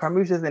 but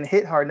Carmouche doesn't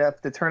hit hard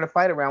enough to turn a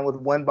fight around with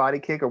one body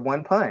kick or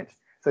one punch.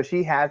 So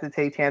she has to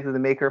take chances to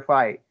make her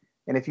fight.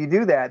 And if you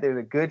do that, there's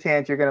a good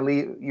chance you're going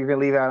to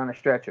leave out on a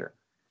stretcher.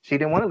 She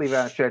didn't want to leave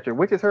out on a stretcher,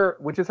 which is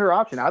her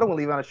option. I don't want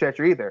to leave on a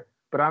stretcher either,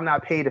 but I'm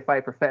not paid to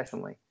fight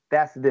professionally.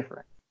 That's the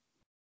difference.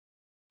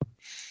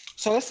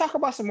 So let's talk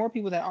about some more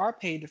people that are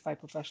paid to fight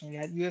professionally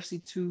at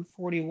UFC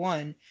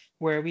 241,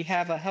 where we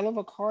have a hell of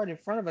a card in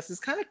front of us.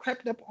 It's kind of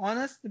crept up on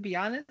us, to be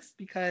honest,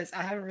 because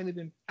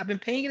I've been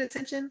paying it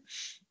attention,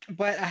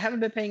 but I haven't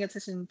been paying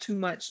attention too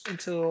much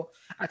until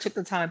I took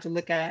the time to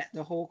look at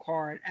the whole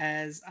card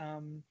as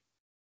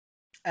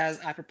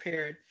I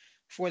prepared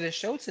for this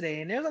show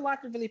today. And there's a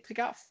lot to really pick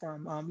out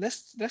from.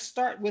 Let's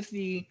start with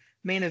the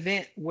main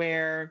event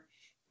where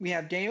we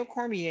have Daniel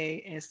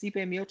Cormier and Stipe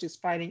Miocic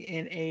fighting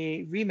in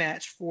a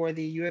rematch for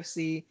the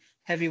UFC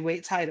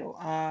heavyweight title.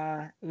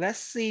 Let's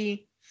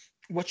see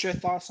what your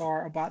thoughts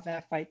are about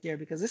that fight there,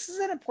 because this is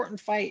an important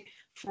fight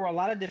for a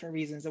lot of different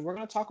reasons. And we're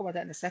going to talk about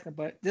that in a second,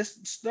 but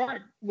just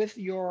start with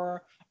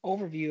your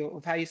overview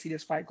of how you see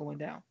this fight going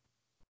down.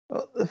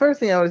 Well, the first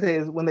thing I would say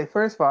is when they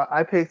first fought,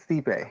 I picked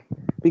Stipe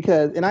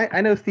because, and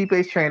I know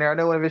Stipe's trainer, I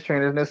know one of his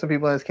trainers, I know some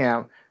people in his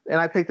camp, and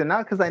I picked him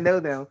not because I know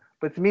them,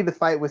 but to me the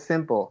fight was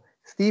simple.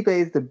 Stipe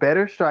is the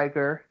better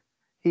striker.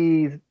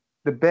 He's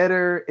the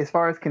better as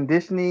far as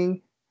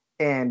conditioning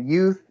and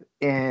youth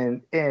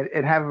and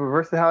have a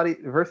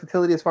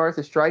versatility as far as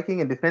his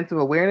striking and defensive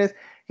awareness.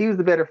 He was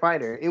the better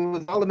fighter. It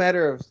was all a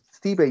matter of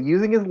Stipe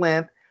using his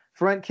length,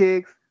 front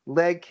kicks,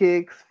 leg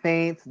kicks,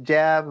 feints,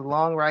 jabs,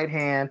 long right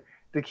hand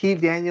to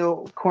keep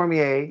Daniel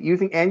Cormier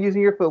using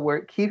your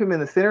footwork, keep him in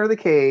the center of the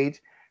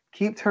cage,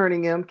 keep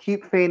turning him,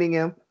 keep feinting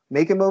him,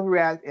 make him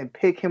overreact, and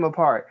pick him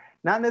apart.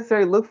 Not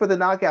necessarily look for the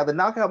knockout. The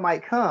knockout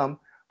might come,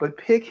 but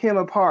pick him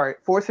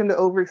apart, force him to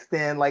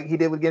overextend like he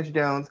did with against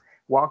Jones,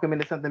 walk him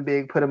into something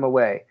big, put him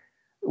away.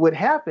 What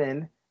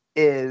happened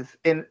is,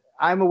 and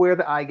I'm aware of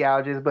the eye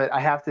gouges, but I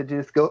have to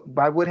just go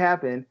by what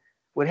happened.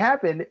 What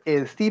happened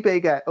is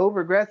Stipe got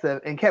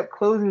over-aggressive and kept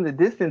closing the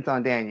distance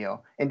on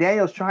Daniel. And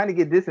Daniel's trying to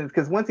get distance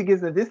because once he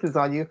gets the distance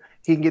on you,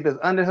 he can get those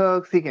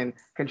underhooks, he can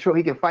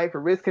fight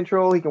for wrist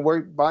control, he can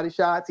work body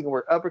shots, he can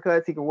work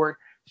uppercuts, he can work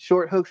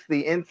short hooks to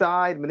the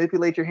inside,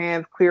 manipulate your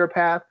hands, clear a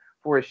path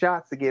for his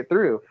shots to get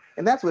through.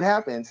 And that's what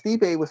happened.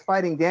 Stipe was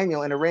fighting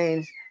Daniel in a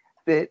range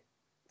that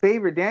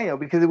favored Daniel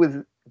because it was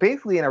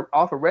basically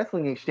off a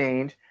wrestling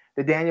exchange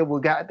that Daniel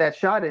got that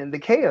shot in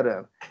that KO'd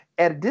him.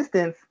 At a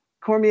distance,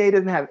 Cormier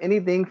doesn't have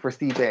anything for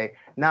Stipe.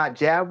 Not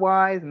jab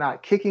wise,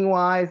 not kicking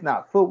wise,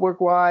 not footwork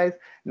wise,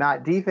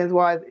 not defense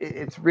wise.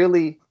 It's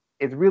really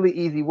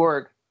easy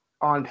work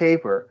on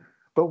paper.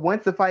 But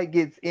once the fight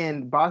gets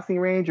in boxing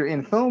range or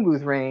in phone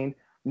booth range,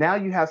 now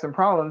you have some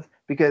problems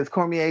because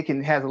Cormier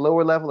has a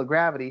lower level of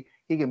gravity.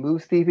 He can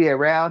move Stipe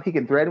around. He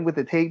can threaten with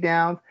the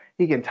takedowns.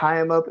 He can tie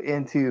him up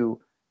into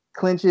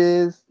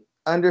clinches,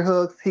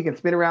 underhooks. He can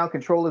spin around,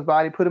 control his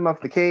body, put him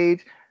up the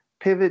cage,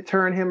 pivot,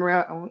 turn him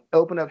around,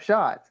 open up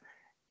shots.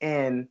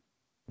 And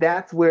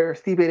that's where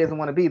Stipe doesn't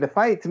want to be. The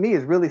fight to me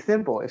is really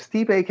simple. If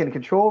Stipe can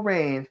control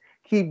range,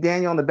 keep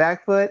Daniel on the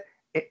back foot,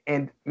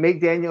 and make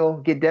Daniel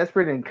get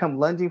desperate and come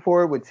lunging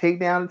forward with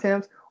takedown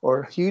attempts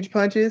or huge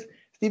punches,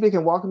 Stipe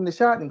can walk him the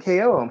shot and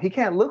KO him. He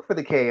can't look for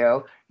the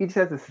KO. He just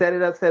has to set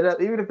it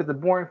up, even if it's a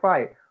boring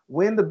fight.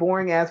 Win the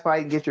boring ass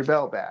fight and get your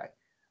belt back.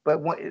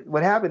 But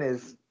what happened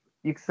is,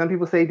 some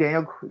people say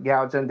Daniel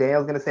gouged him.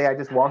 Daniel's going to say, I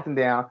just walked him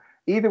down.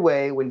 Either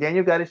way, when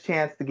Daniel got his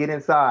chance to get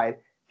inside,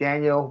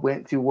 Daniel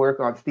went to work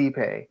on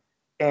Stipe.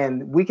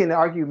 And we can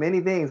argue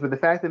many things, but the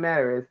fact of the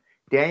matter is,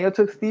 Daniel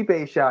took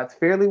Stipe's shots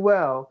fairly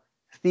well.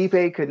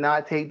 Stipe could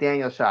not take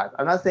Daniel's shots.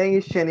 I'm not saying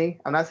he's shinny.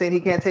 I'm not saying he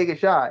can't take a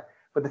shot.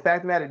 But the fact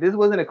of the matter, this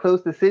wasn't a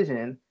close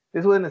decision.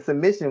 This wasn't a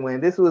submission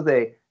win. This was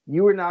a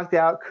you were knocked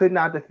out, could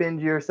not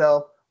defend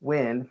yourself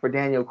win for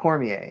Daniel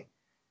Cormier.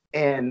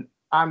 And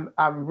I'm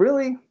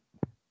really,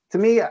 to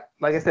me,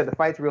 like I said, the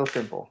fight's real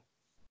simple.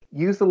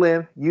 Use the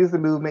limb, use the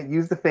movement,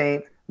 use the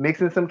feints, mix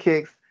in some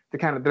kicks to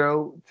kind of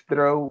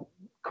throw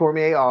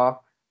Cormier off,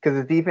 because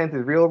his defense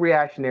is real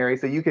reactionary.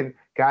 So you can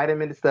guide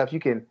him into stuff.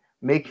 You can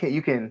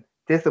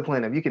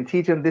discipline him. You can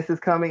teach him this is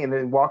coming and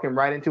then walk him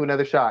right into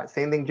another shot.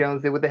 Same thing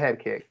Jones did with the head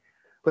kick.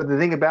 But the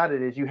thing about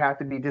it is you have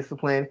to be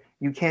disciplined.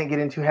 You can't get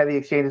into heavy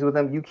exchanges with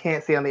them. You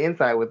can't stay on the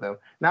inside with them.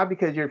 Not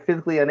because you're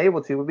physically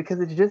unable to, but because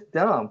it's just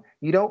dumb.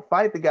 You don't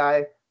fight the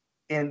guy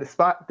in the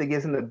spot that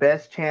gives him the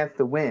best chance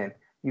to win.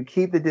 You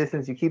keep the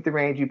distance, you keep the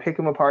range, you pick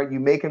him apart, you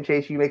make him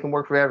chase you, make him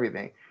work for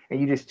everything,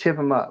 and you just chip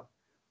him up.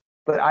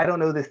 But I don't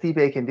know that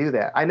Stipe can do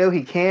that. I know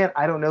he can.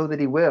 I don't know that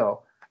he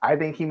will. I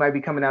think he might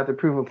be coming out to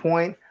prove a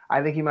point.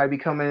 I think he might be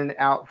coming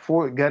out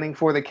gunning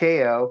for the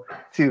KO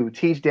to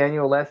teach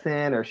Daniel a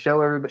lesson or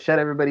shut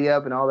everybody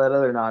up and all that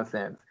other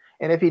nonsense.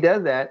 And if he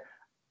does that,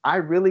 I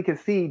really could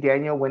see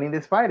Daniel winning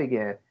this fight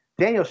again.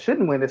 Daniel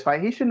shouldn't win this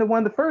fight. He shouldn't have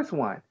won the first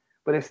one.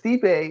 But if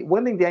Stipe,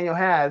 one thing Daniel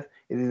has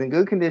is he's in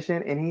good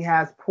condition and he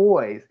has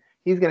poise.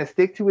 He's going to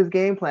stick to his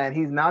game plan.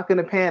 He's not going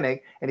to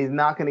panic and he's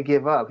not going to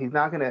give up. He's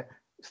not going to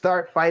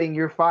start fighting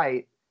your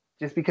fight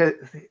just because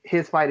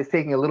his fight is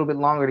taking a little bit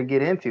longer to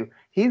get into.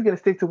 He's going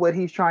to stick to what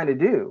he's trying to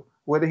do,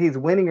 whether he's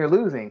winning or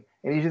losing.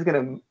 And he's just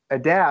going to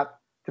adapt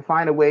to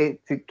find a way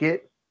to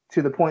get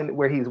to the point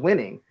where he's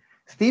winning.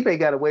 Stipe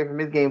got away from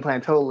his game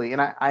plan totally.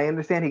 And I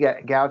understand he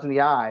got gouged in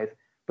the eyes.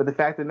 But the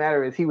fact of the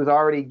matter is he was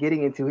already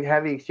getting into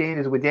heavy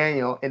exchanges with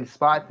Daniel in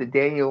spots that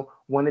Daniel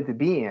wanted to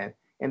be in.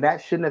 And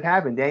that shouldn't have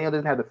happened. Daniel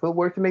doesn't have the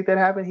footwork to make that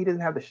happen. He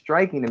doesn't have the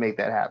striking to make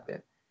that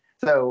happen.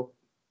 So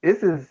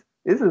this is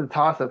a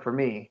toss-up for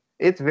me.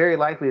 It's very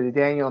likely that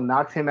Daniel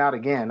knocks him out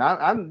again.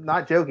 I'm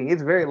not joking.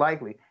 It's very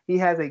likely. He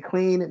has a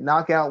clean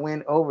knockout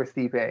win over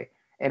Stipe.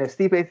 And if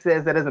Stipe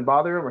says that doesn't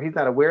bother him or he's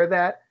not aware of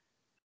that,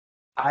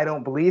 I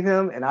don't believe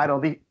him, and I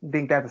don't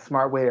think that's a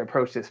smart way to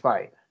approach this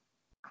fight.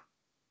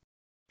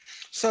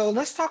 So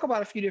let's talk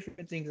about a few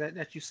different things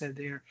that you said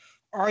there.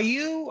 Are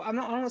you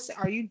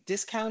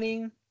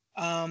discounting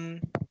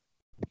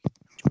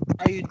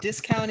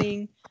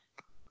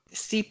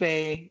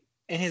Stipe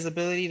and his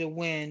ability to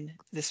win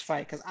this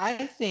fight? Because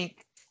I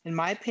think, in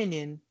my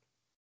opinion,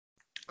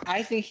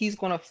 he's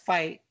going to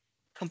fight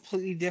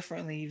completely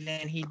differently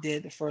than he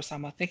did the first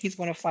time. I think he's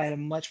going to fight a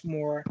much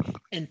more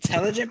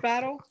intelligent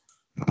battle.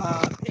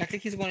 I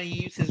think he's going to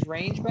use his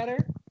range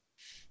better.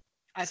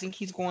 I think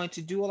he's going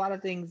to do a lot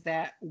of things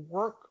that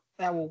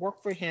will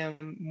work for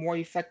him more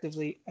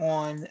effectively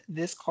on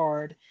this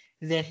card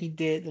than he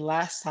did the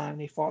last time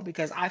they fought,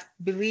 because I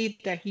believe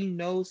that he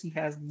knows he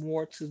has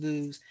more to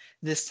lose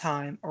this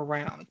time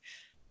around.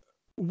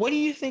 What do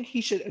you think he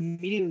should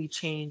immediately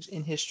change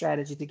in his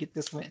strategy to get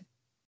this win?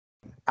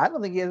 I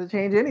don't think he has to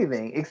change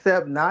anything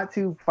except not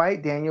to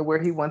fight Daniel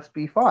where he wants to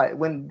be fought.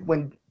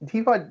 When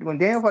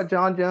Daniel fought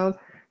John Jones,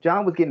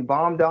 John was getting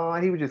bombed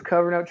on. He was just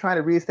covering up, trying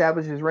to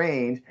reestablish his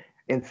range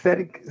and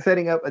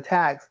setting up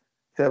attacks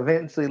to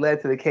eventually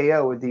lead to the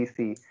KO with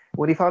DC.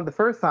 When he fought the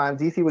first time,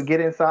 DC would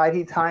get inside,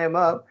 he'd tie him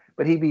up,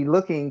 but he'd be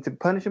looking to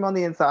punish him on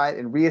the inside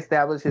and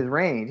reestablish his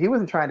range. He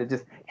wasn't trying to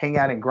just hang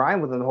out and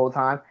grind with him the whole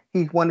time.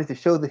 He wanted to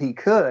show that he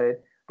could,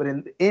 but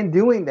in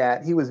doing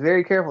that, he was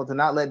very careful to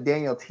not let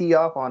Daniel tee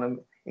off on him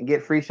and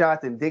get free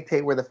shots and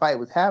dictate where the fight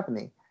was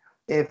happening.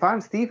 If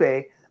I'm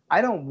Stipe,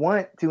 I don't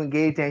want to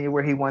engage Daniel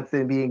where he wants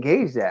to be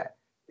engaged at.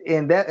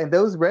 And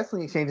those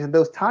wrestling exchanges and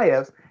those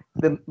tie-ups,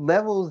 the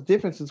levels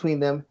difference between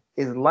them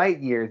is light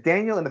years.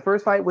 Daniel in the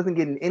first fight wasn't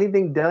getting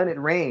anything done at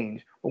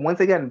range. But once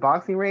they got in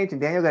boxing range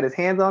and Daniel got his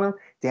hands on him,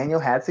 Daniel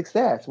had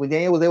success. When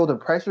Daniel was able to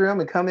pressure him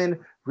and come in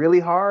really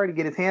hard and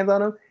get his hands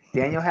on him,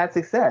 Daniel had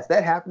success.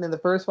 That happened in the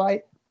first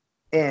fight.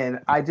 And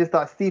I just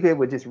thought Stipe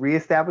would just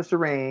reestablish the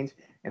range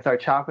and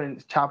start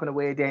chopping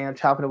away at Daniel,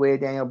 chopping away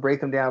at Daniel,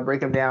 break him down,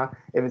 break him down.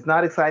 If it's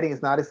not exciting,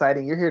 it's not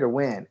exciting. You're here to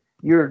win.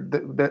 You're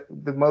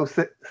the most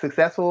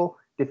successful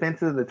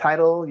defensive of the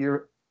title.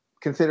 You're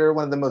considered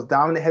one of the most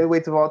dominant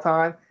heavyweights of all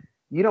time.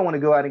 You don't want to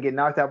go out and get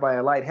knocked out by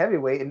a light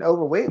heavyweight, an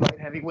overweight light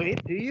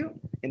heavyweight, do you?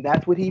 And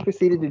that's what he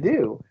proceeded to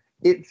do.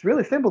 It's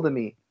really simple to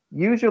me.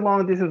 Use your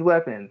long distance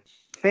weapons,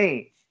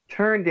 feint,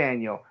 turn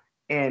Daniel,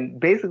 and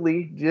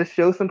basically just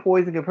show some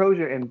poise and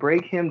composure and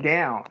break him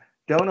down.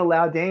 Don't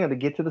allow Daniel to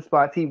get to the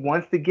spots he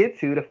wants to get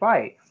to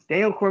fight.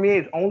 Daniel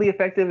Cormier is only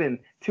effective in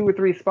 2 or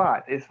 3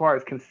 spots as far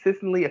as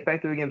consistently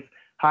effective against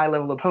high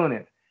level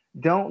opponents.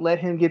 Don't let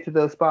him get to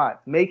those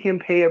spots. Make him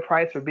pay a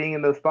price for being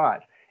in those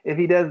spots. If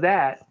he does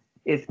that,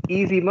 it's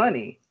easy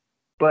money.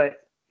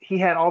 But he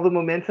had all the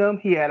momentum,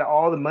 he had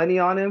all the money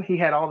on him, he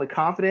had all the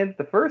confidence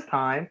the first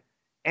time,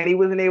 and he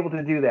wasn't able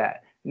to do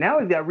that. Now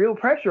he's got real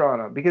pressure on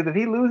him because if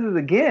he loses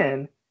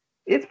again,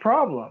 it's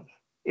problems.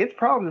 It's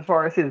problems as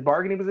far as his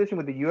bargaining position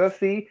with the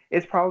UFC.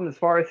 It's problems as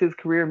far as his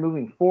career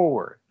moving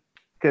forward.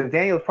 Because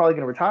Daniel's probably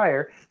going to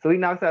retire, so he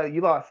knocks out.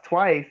 You lost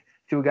twice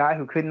to a guy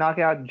who couldn't knock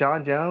out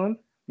John Jones.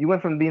 You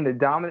went from being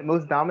the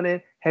most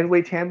dominant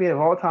heavyweight champion of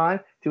all time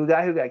to a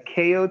guy who got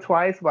KO'd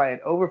twice by an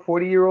over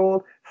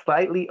 40-year-old,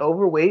 slightly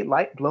overweight,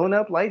 blown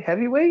up light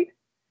heavyweight.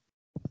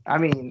 I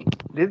mean,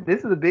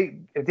 this is a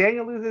big. If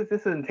Daniel loses,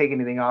 this doesn't take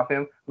anything off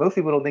him. Most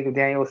people don't think of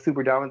Daniel as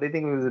super dominant; they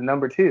think of him as a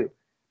number 2.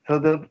 So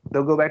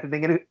they'll go back to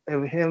thinking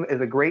of him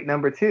as a great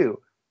number 2.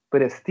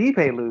 But if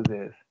Stipe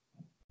loses,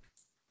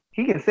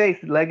 he can say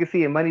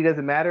legacy and money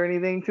doesn't matter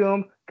anything to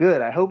him.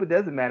 Good. I hope it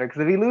doesn't matter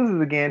because if he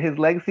loses again, his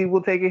legacy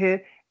will take a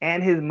hit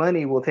and his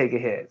money will take a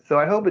hit. So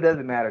I hope it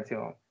doesn't matter to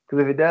him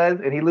because if it does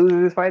and he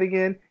loses his fight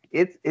again,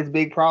 it's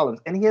big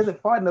problems. And he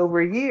hasn't fought in over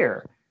a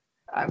year.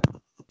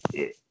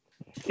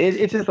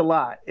 It's just a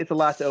lot. It's a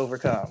lot to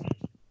overcome.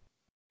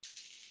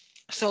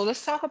 So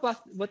let's talk about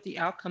what the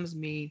outcomes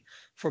mean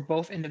for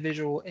both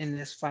individuals in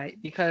this fight,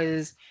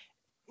 because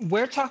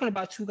we're talking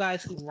about 2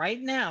 guys who right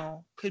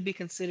now could be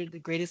considered the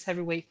greatest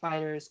heavyweight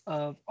fighters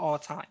of all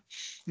time.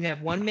 You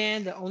have one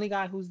man, the only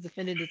guy who's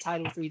defended the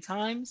title 3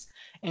 times,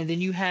 and then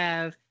you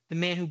have the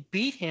man who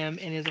beat him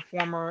and is a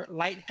former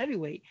light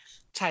heavyweight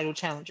title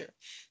challenger.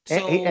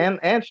 So, and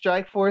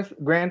Strikeforce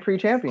Grand Prix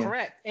champion.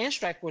 Correct. And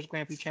Strikeforce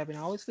Grand Prix champion.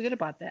 I always forget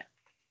about that.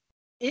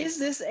 Is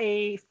this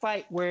a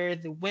fight where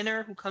the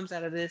winner who comes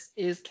out of this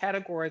is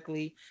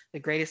categorically the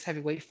greatest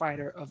heavyweight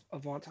fighter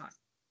of all time?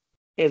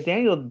 If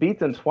Daniel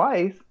beats him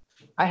twice,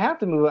 I have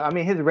to move. I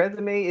mean, his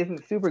resume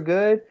isn't super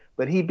good,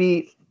 but he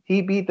beat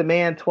the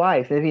man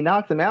twice. And if he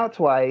knocks him out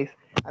twice,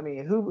 I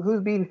mean,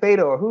 who's beaten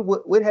Fedor?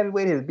 What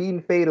heavyweight has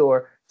beaten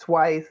Fedor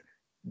twice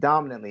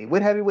dominantly?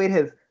 What heavyweight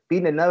has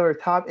beaten another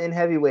top end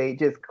heavyweight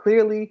just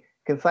clearly,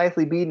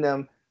 concisely beaten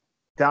them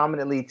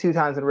dominantly 2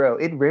 times in a row?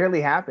 It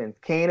rarely happens.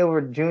 Kane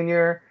over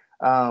Jr.,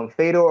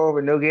 Fedor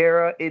over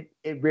Nogueira.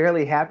 It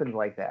rarely happens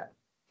like that.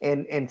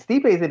 And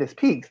Stipe's at his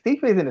peak.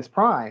 Stipe's in his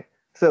prime.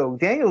 So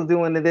Daniel's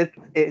doing this.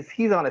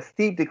 He's on a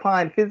steep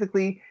decline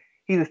physically.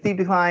 He's a steep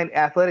decline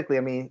athletically.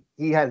 I mean,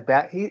 he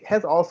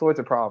has all sorts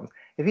of problems.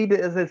 If he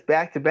does this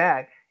back to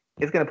back,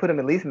 it's going to put him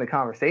at least in the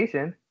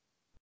conversation.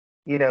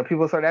 You know,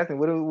 people start asking,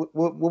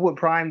 what would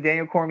prime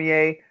Daniel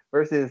Cormier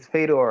versus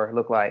Fedor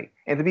look like?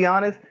 And to be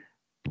honest,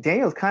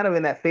 Daniel's kind of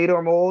in that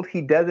Fedor mold.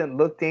 He doesn't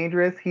look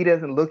dangerous. He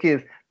doesn't look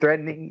as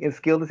threatening and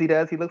skilled as he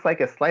does. He looks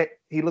like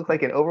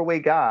an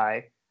overweight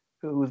guy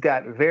who's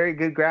got very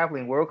good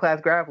grappling, world-class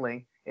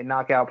grappling, and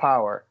knockout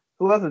power.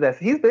 Who else is that?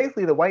 He's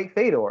basically the white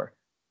Fedor.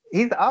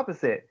 He's the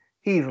opposite.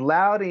 He's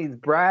loud and he's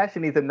brash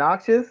and he's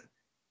obnoxious,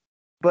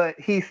 but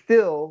he's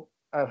still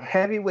a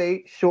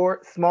heavyweight,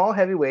 small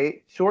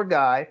heavyweight, short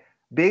guy,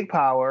 big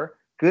power,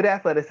 good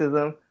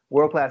athleticism,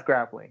 world-class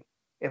grappling.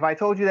 If I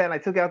told you that and I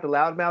took out the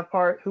loudmouth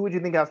part, who would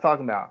you think I was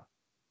talking about?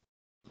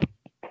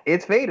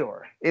 It's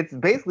Fedor. It's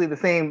basically the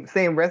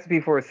same recipe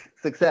for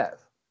success.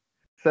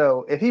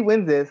 So if he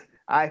wins this,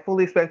 I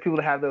fully expect people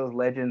to have those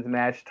legends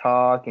match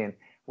talk and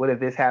what if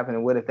this happened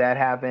and what if that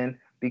happened,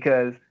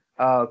 because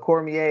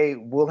Cormier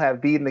will have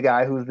beaten the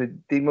guy who's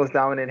the most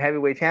dominant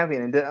heavyweight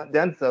champion and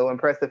done so in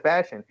impressive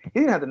fashion.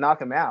 He didn't have to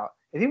knock him out.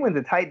 If he wins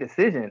a tight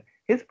decision,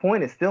 his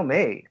point is still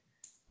made.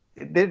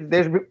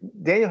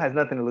 Daniel has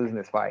nothing to lose in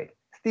this fight.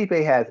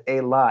 Stipe has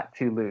a lot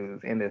to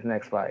lose in this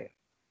next fight.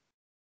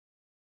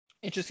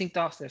 Interesting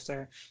thoughts there,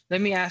 sir. Let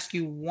me ask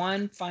you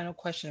one final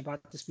question about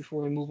this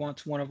before we move on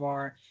to one of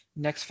our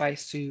next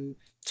fights to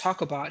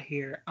talk about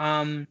here.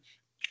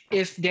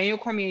 If Daniel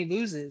Cormier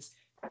loses,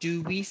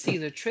 do we see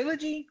the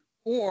trilogy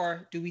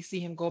or do we see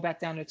him go back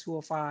down to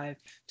 205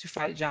 to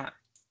fight John?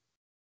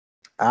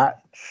 I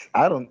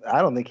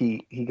don't think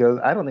he goes.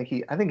 I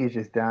think he's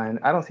just done.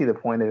 I don't see the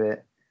point of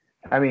it.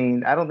 I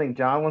mean, I don't think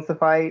John wants to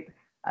fight.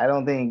 I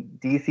don't think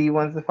DC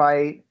wants to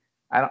fight.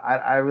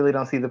 I really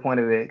don't see the point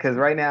of it because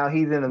right now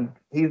he's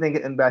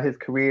thinking about his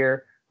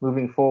career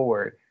moving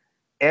forward.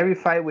 Every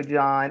fight with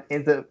John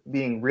ends up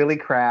being really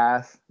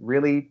crass,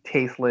 really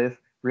tasteless,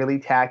 really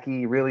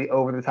tacky, really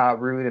over the top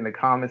rude in the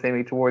comments they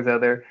make towards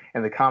other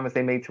and the comments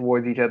they make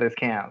towards each other's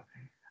camp.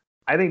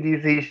 I think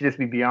DC should just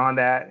be beyond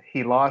that.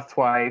 He lost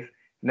twice.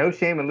 No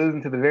shame in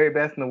losing to the very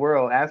best in the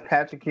world. Ask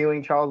Patrick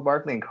Ewing, Charles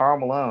Barkley, and Karl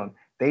Malone.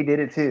 They did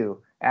it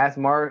too. Ask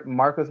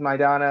Marcos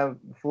Maidana,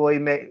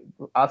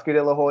 Oscar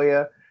De La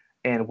Hoya,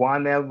 and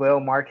Juan Manuel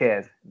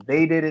Marquez.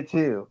 They did it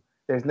too.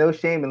 There's no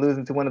shame in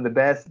losing to one of the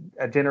best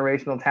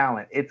generational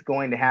talent. It's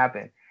going to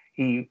happen.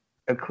 He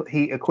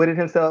he acquitted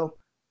himself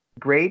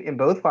great in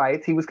both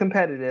fights. He was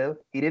competitive.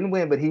 He didn't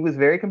win, but he was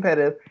very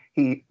competitive.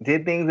 He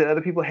did things that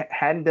other people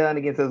hadn't done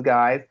against those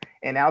guys.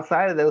 And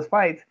outside of those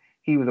fights,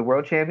 he was a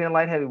world champion in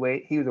light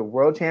heavyweight. He was a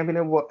world champion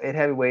at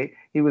heavyweight.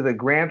 He was a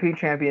Grand Prix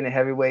champion at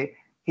heavyweight.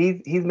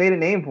 He's made a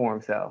name for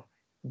himself.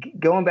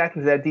 Going back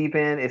into that deep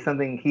end is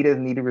something he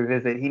doesn't need to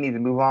revisit. He needs to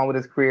move on with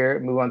his career,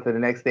 move on to the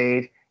next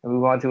stage, and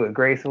move on to it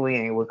gracefully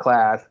and with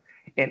class.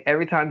 And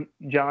every time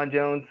Jon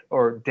Jones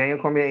or Daniel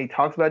Cormier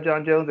talks about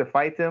Jon Jones or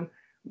fights him,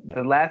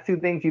 the last two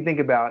things you think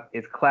about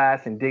is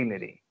class and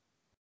dignity.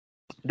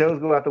 Those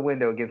go out the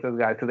window against those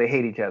guys because they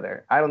hate each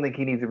other. I don't think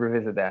he needs to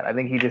revisit that. I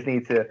think he just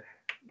needs to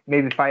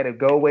maybe fight a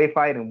go-away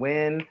fight and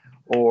win,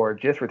 or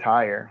just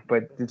retire.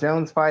 But the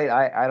Jones fight,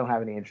 I don't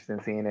have any interest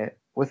in seeing it.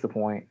 What's the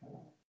point?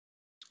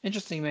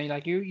 Interesting, man.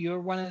 Like you're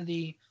one of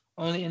the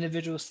only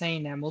individuals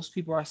saying that. Most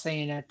people are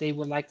saying that they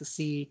would like to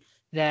see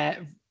that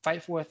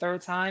fight for a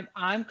third time.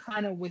 I'm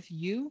kind of with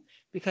you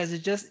because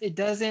it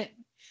doesn't.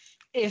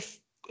 If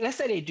let's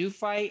say they do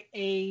fight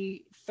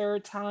a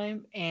third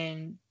time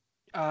and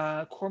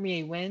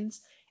Cormier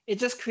wins, it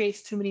just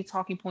creates too many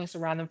talking points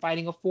around them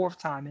fighting a fourth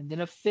time and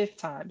then a fifth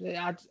time.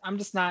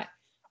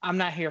 I'm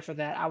not here for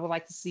that. I would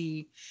like to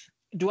see.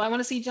 Do I want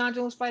to see Jon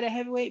Jones fight at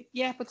heavyweight?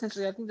 Yeah,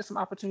 potentially. I think there's some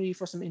opportunity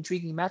for some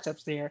intriguing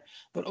matchups there.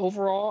 But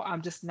overall,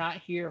 I'm just not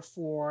here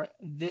for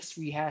this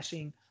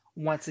rehashing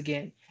once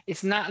again.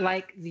 It's not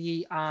like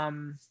the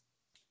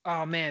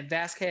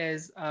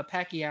Vasquez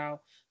Pacquiao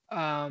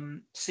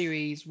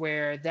series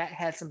where that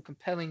had some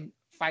compelling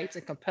fights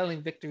and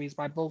compelling victories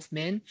by both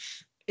men.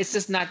 It's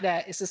just not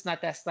that. It's just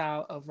not that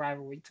style of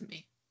rivalry to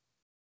me.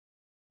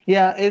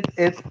 Yeah,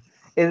 it's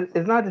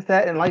not just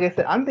that. And like I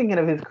said, I'm thinking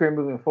of his career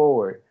moving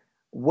forward.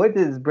 What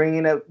does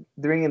bringing that?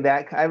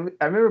 I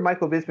remember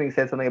Michael Bisping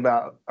said something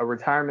about a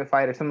retirement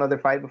fight or some other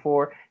fight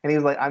before, and he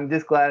was like, "I'm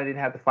just glad I didn't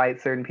have to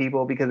fight certain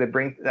people because it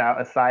brings out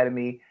a side of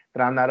me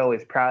that I'm not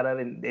always proud of,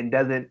 and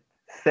doesn't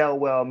sell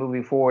well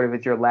moving forward if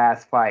it's your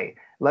last fight."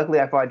 Luckily,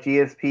 I fought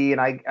GSP,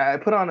 and I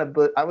put on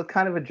I was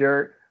kind of a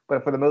jerk,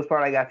 but for the most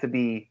part, I got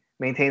to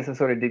maintain some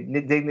sort of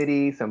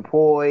dignity, some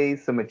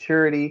poise, some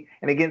maturity,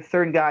 and against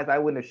certain guys, I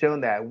wouldn't have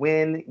shown that.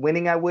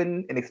 Winning, I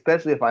wouldn't, and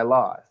especially if I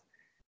lost.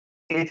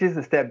 It's just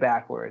a step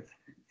backwards.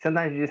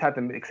 Sometimes you just have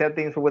to accept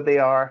things for what they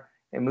are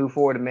and move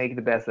forward and make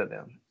the best of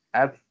them.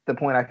 That's the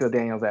point I feel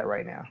Daniel's at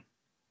right now.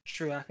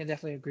 True, I can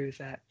definitely agree with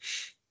that.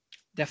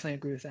 Definitely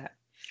agree with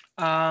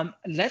that.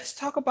 Let's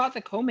talk about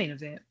the co-main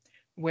event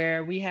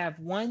where we have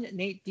one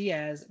Nate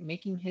Diaz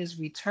making his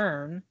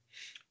return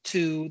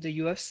to the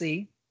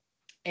UFC,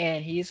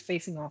 and he is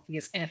facing off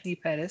against Anthony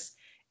Pettis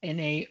in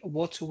a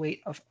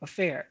welterweight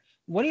affair.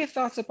 What are your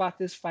thoughts about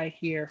this fight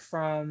here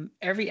from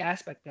every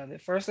aspect of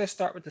it? First, let's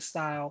start with the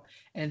style,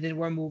 and then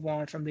we'll move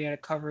on from there to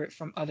cover it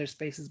from other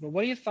spaces. But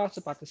what are your thoughts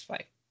about this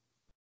fight?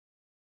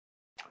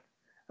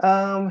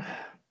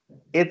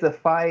 It's a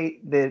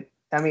fight that,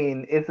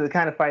 it's the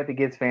kind of fight that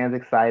gets fans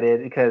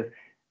excited because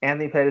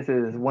Anthony Pettis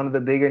is one of the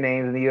bigger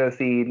names in the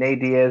UFC.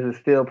 Nate Diaz is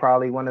still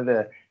probably one of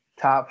the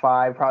top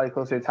 5, probably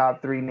closer to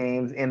top 3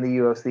 names in the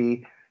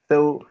UFC.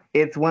 So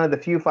it's one of the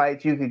few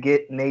fights you could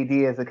get Nate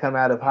Diaz to come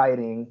out of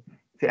hiding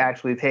to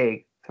actually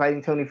take.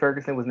 Fighting Tony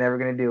Ferguson was never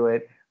going to do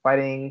it.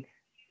 Fighting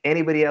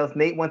anybody else,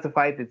 Nate wants a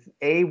fight that's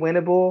A,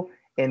 winnable,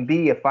 and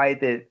B, a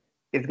fight that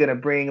is going to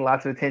bring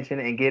lots of attention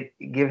and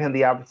give him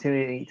the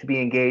opportunity to be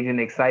engaged in an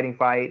exciting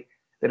fight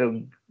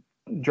that'll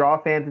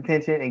draw fans'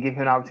 attention and give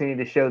him an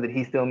opportunity to show that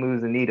he still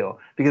moves the needle.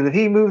 Because if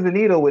he moves the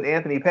needle with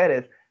Anthony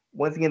Pettis,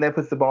 once again, that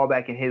puts the ball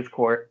back in his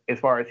court as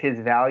far as his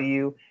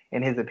value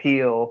and his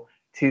appeal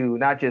to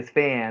not just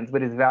fans,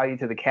 but his value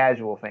to the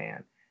casual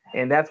fan.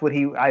 And that's what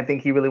I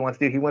think he really wants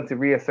to do. He wants to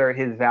reassert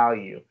his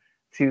value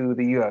to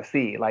the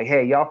UFC. Like,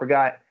 hey, y'all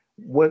forgot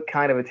what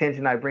kind of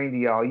attention I bring to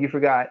y'all. You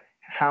forgot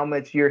how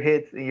much your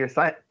hits and your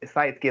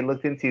sites get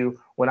looked into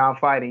when I'm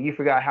fighting. You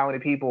forgot how many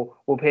people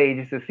will pay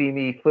just to see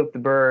me flip the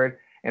bird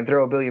and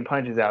throw a billion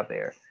punches out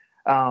there.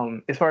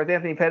 As far as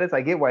Anthony Pettis,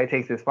 I get why he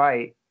takes this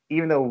fight.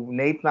 Even though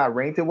Nate's not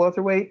ranked at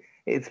welterweight,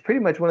 it's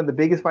pretty much one of the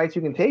biggest fights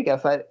you can take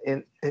outside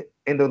in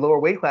the lower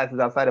weight classes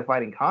outside of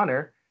fighting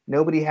Conor.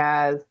 Nobody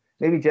has.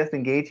 Maybe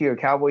Justin Gaethje or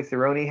Cowboy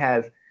Cerrone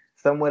has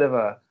somewhat of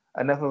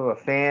enough of a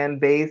fan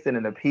base and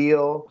an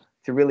appeal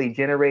to really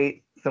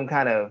generate some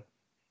kind of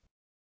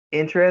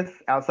interest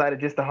outside of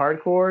just the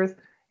hardcores.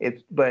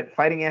 But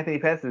fighting Anthony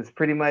Pettis is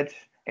pretty much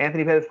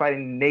Anthony Pettis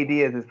fighting Nate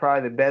Diaz is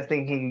probably the best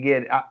thing he can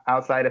get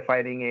outside of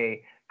fighting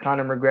a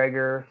Conor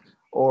McGregor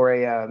or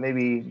a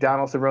maybe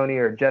Donald Cerrone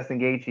or Justin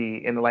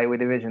Gaethje in the lightweight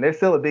division. There's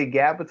still a big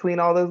gap between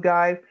all those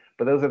guys,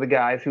 but those are the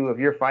guys who, if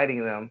you're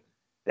fighting them,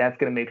 that's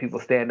going to make people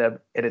stand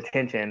up at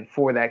attention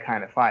for that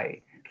kind of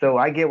fight. So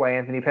I get why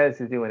Anthony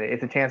Pettis is doing it.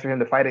 It's a chance for him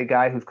to fight a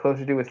guy who's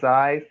closer to his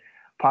size,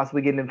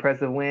 possibly get an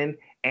impressive win,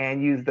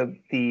 and use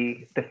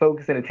the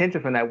focus and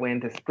attention from that win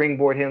to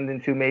springboard him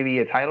into maybe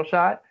a title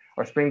shot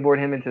or springboard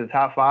him into the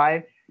top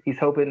five. He's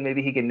hoping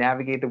maybe he can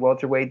navigate the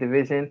welterweight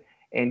division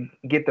and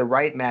get the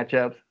right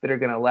matchups that are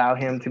going to allow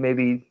him to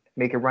maybe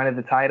make a run at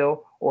the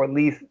title or at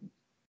least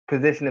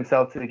position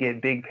himself to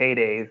get big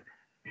paydays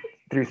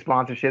through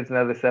sponsorships and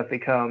other stuff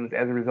that comes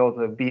as a result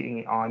of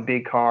being on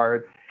big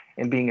cards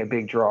and being a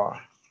big draw.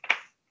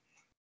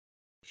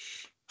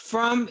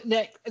 From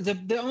that, the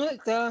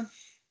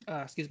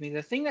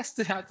thing that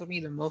stood out to me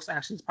the most,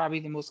 actually, is probably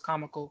the most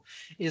comical,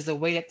 is the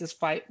way that this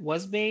fight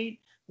was made,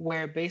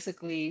 where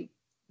basically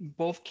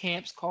both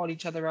camps called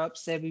each other up,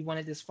 said we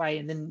wanted this fight,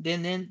 and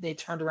then they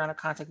turned around and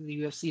contacted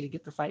the UFC to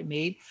get the fight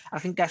made. I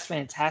think that's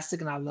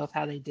fantastic, and I love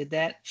how they did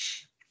that.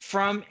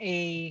 From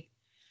a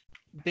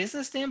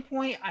business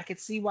standpoint, I could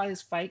see why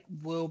this fight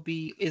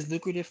is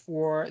lucrative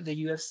for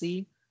the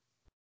UFC,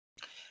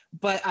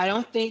 but I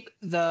don't think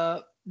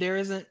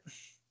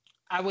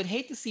I would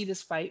hate to see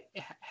this fight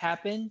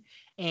happen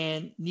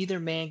and neither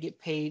man get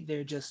paid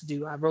their just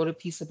due. I wrote a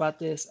piece about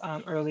this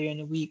earlier in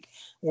the week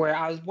where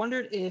I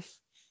wondered if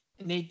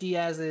Nate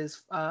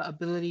Diaz's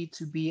ability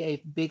to be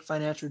a big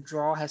financial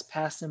draw has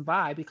passed him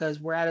by, because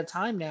we're at a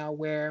time now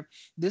where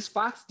this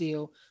Fox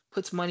deal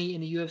puts money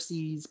in the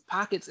UFC's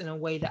pockets in a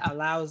way that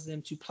allows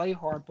them to play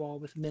hardball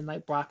with men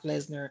like Brock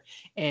Lesnar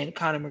and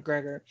Conor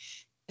McGregor,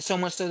 so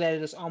much so that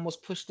it has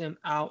almost pushed them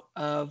out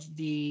of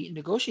the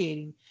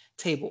negotiating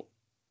table.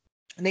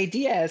 Nate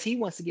Diaz, he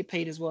wants to get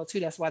paid as well too.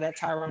 That's why that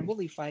Tyron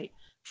Woodley fight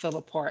fell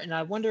apart. And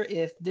I wonder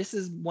if this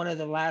is one of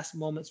the last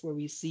moments where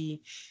we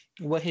see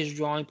what his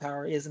drawing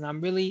power is. And I'm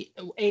really,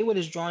 A, what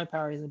his drawing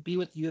power is, and B,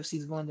 what the UFC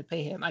is willing to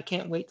pay him. I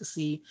can't wait to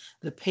see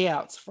the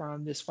payouts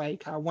from this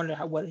fight. I wonder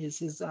what is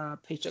his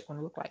paycheck going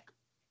to look like.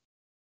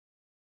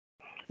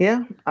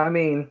 Yeah, I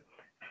mean,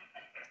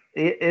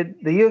 the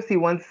UFC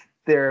wants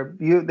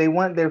they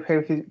want their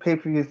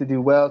pay-per-views to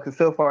do well, because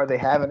so far they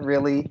haven't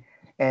really,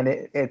 and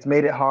it's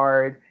made it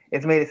hard.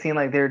 It's made it seem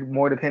like they're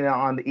more dependent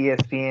on the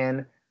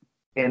ESPN,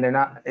 and they're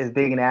not as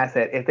big an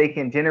asset. If they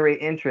can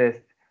generate interest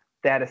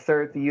that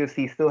asserts the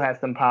UFC still has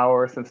some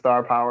power, some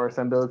star power,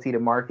 some ability to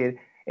market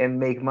and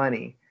make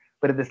money.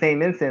 But at the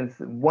same instance,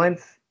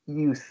 once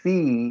you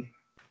see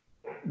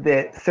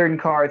that certain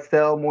cards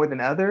sell more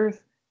than others,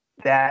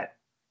 that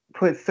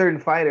puts certain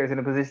fighters in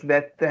a position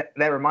that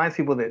reminds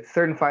people that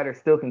certain fighters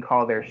still can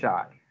call their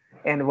shot.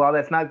 And while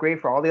that's not great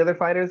for all the other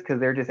fighters because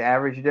they're just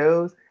average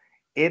Joes,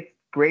 it's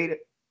great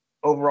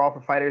overall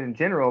for fighters in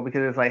general,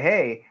 because it's like,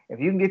 hey, if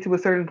you can get to a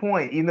certain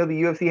point, even though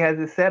the UFC has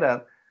this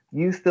setup,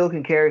 you still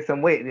can carry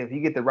some weight. If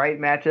you get the right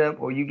matchup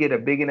or you get a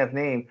big enough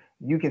name,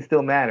 you can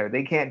still matter.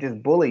 They can't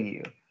just bully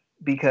you,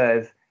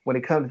 because when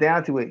it comes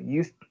down to it,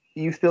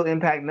 you still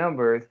impact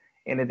numbers.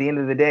 And at the end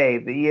of the day,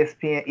 the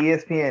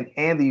ESPN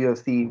and the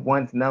UFC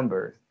wants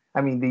numbers.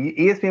 I mean, the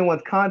ESPN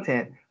wants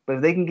content, but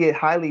if they can get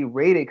highly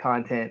rated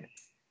content,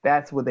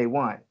 that's what they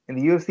want. And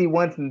the UFC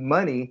wants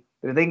money,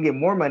 but if they can get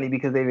more money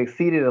because they've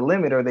exceeded a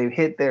limit or they've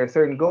hit their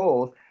certain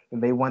goals,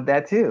 then they want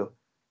that too.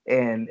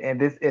 And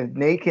this, if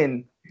Nate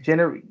can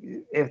generate,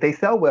 if they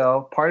sell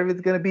well, part of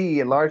it's going to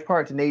be a large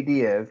part to Nate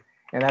Diaz,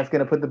 and that's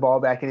going to put the ball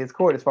back in his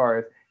court as far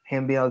as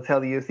him being able to tell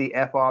the UFC,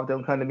 F off,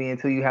 don't come to me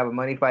until you have a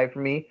money fight for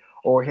me,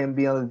 or him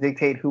being able to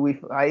dictate who he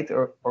fights,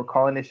 or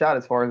calling his shot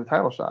as far as a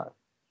title shot.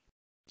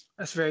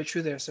 That's very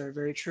true there, sir.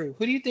 Very true.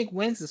 Who do you think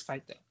wins this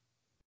fight, though?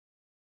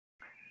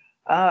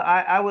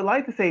 I would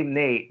like to say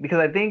Nate, because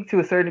I think to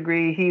a certain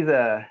degree he's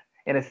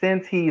in a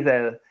sense he's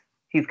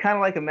kind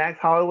of like a Max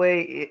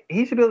Holloway.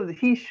 He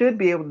should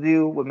be able to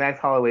do what Max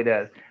Holloway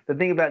does. The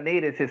thing about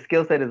Nate is his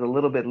skill set is a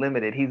little bit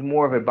limited. He's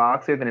more of a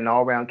boxer than an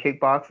all-round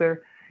kickboxer.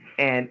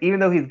 And even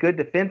though he's good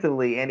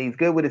defensively and he's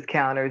good with his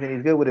counters and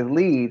he's good with his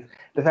leads,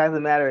 the fact of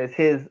the matter is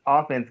his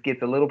offense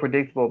gets a little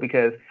predictable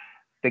because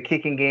the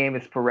kicking game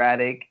is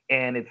sporadic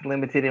and it's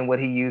limited in what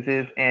he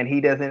uses, and he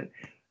doesn't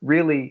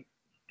really.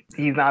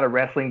 He's not a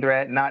wrestling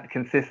threat, not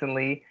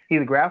consistently.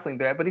 He's a grappling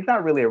threat, but he's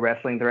not really a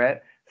wrestling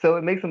threat. So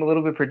it makes him a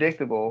little bit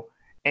predictable.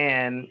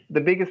 And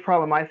the biggest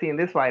problem I see in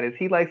this fight is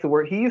he likes to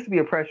work. He used to be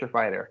a pressure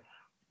fighter.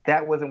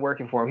 That wasn't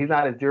working for him. He's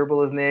not as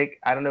durable as Nick.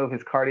 I don't know if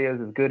his cardio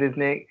is as good as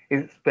Nick,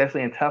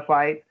 especially in tough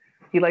fights.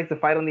 He likes to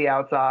fight on the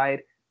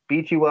outside,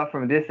 beat you up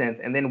from a distance,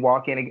 and then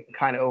walk in and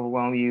kind of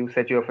overwhelm you,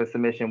 set you up for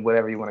submission,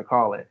 whatever you want to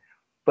call it.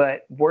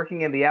 But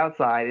working in the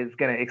outside is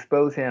going to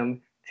expose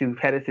him to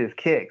Pettis'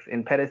 kicks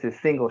and Pettis'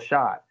 single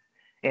shot.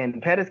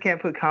 And Pettis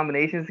can't put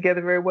combinations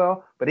together very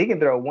well, but he can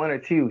throw one or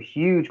two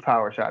huge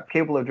power shots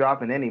capable of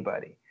dropping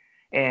anybody.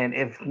 And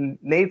if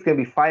Nate's going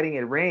to be fighting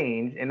at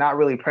range and not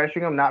really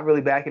pressuring him, not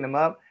really backing him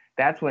up,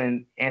 that's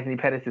when Anthony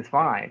Pettis is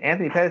fine.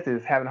 Anthony Pettis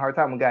is having a hard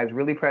time when guys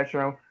really pressure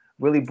him,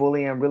 really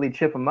bully him, really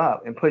chip him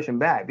up and push him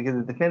back, because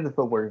his defensive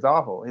footwork is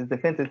awful. His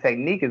defensive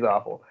technique is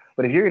awful.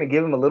 But if you're going to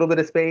give him a little bit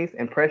of space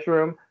and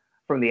pressure him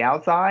from the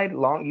outside,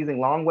 using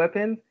long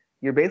weapons,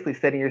 you're basically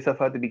setting yourself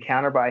up to be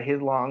countered by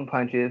his long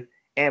punches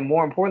and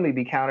more importantly,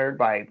 be countered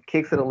by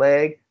kicks to the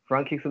leg,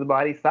 front kicks to the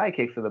body, side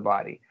kicks to the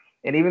body.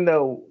 And even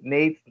though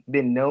Nate's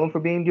been known for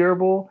being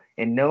durable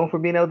and known for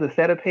being able to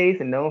set a pace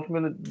and known for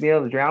being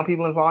able to drown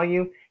people in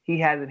volume, he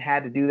hasn't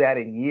had to do that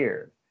in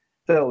years.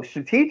 So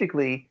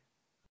strategically,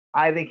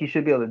 I think he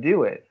should be able to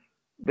do it.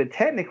 But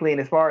technically,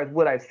 and as far as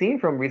what I've seen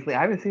from him recently,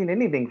 I haven't seen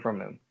anything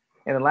from him.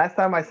 And the last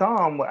time I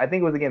saw him, I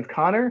think it was against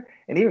Conor,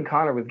 and even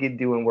Conor was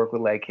doing work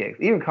with leg kicks.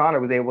 Even Conor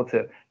was able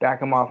to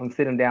back him off and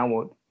sit him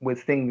down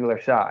with singular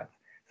shots.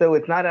 So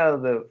it's not out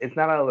of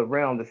the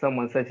realm that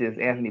someone such as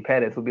Anthony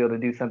Pettis will be able to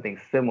do something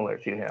similar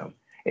to him.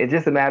 It's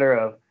just a matter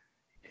of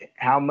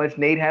how much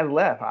Nate has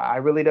left. I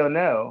really don't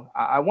know.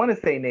 I want to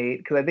say Nate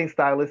because I think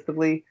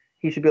stylistically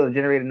he should be able to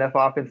generate enough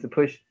offense to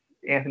push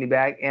Anthony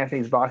back.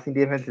 Anthony's boxing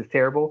defense is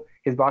terrible.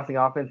 His boxing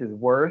offense is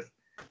worse.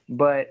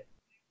 But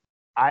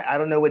I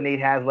don't know what Nate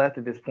has left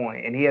at this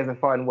point. And he hasn't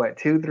fought in,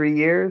 2-3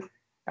 years?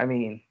 I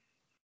mean,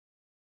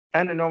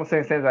 under normal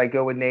circumstances, I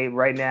go with Nate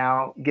right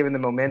now, given the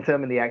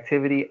momentum and the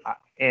activity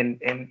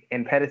and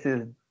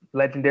Pettis'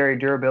 legendary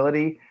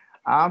durability.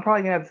 I'm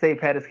probably going to have to say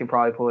Pettis can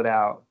probably pull it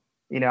out.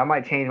 I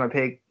might change my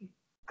pick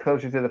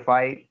closer to the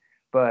fight.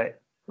 But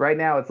right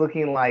now, it's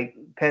looking like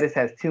Pettis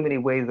has too many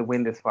ways to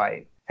win this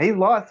fight. He's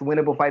lost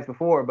winnable fights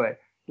before, but it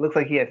looks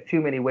like he has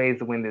too many ways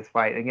to win this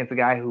fight against a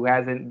guy who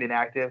hasn't been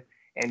active,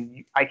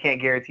 and I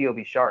can't guarantee he'll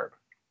be sharp.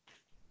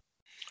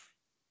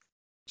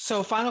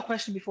 So, final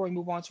question before we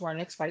move on to our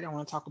next fight. I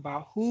want to talk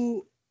about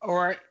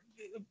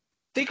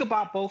think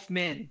about both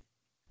men.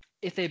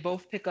 If they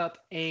both pick up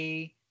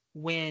a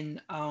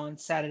win on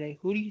Saturday,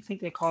 who do you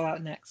think they call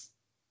out next?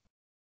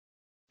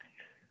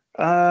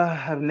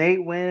 If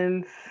Nate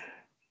wins,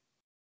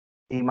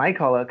 he might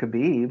call out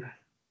Khabib.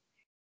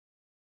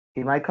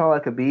 He might call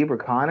out Khabib or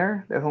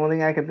Conor. That's the only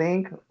thing I can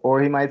think.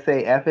 Or he might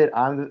say, F it,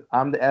 I'm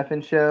the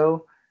effing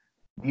show.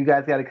 You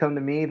guys got to come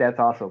to me. That's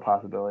also a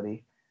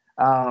possibility.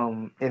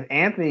 If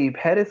Anthony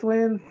Pettis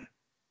wins,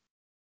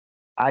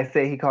 I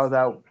say he calls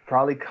out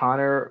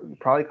Conor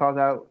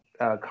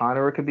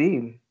or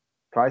Khabib.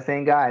 Probably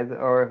same guys.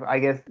 Or I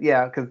guess,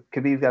 yeah, because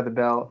Khabib's got the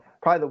belt.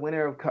 Probably the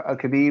winner of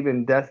Khabib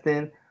and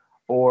Dustin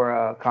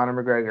or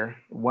Conor McGregor.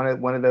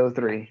 One of those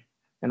three.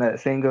 And the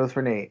same goes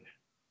for Nate.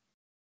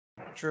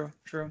 True.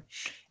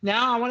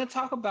 Now I want to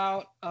talk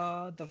about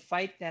the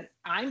fight that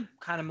I'm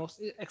kind of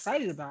most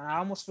excited about. I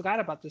almost forgot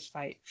about this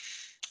fight.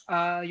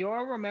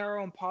 Yoel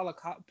Romero and Paulo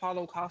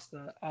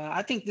Costa.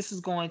 I think this is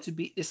going to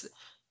be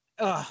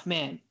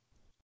man.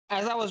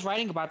 As I was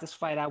writing about this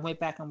fight, I went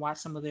back and watched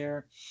some of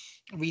their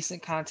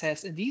recent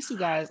contests, and these two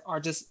guys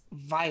are just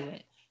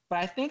violent. But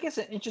I think it's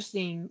an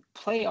interesting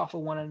play off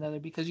of one another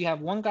because you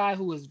have one guy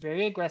who is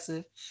very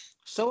aggressive,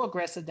 so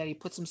aggressive that he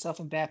puts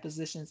himself in bad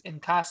positions in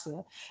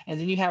Costa, and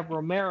then you have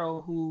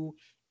Romero who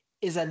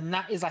is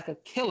like a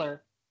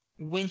killer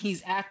when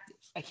he's active.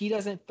 Like he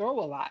doesn't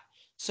throw a lot.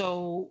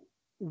 So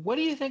what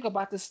do you think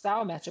about this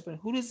style matchup, and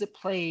who does it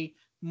play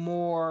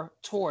more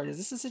toward? Is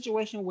this a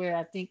situation where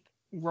I think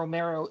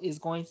Romero is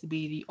going to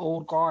be the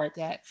old guard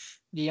that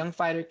the young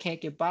fighter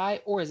can't get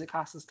by, or is it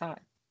Costa's time?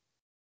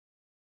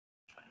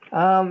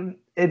 I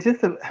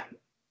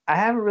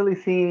haven't really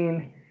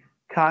seen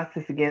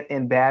Costas again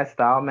in bad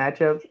style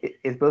matchups.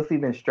 It's mostly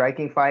been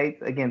striking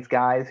fights against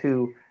guys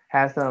who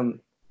have some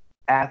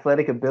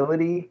athletic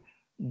ability,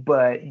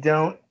 but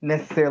don't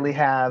necessarily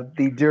have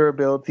the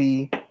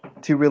durability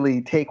to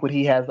really take what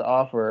he has to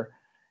offer.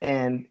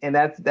 And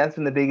that's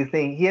been the biggest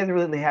thing. He hasn't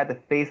really had to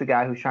face a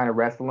guy who's trying to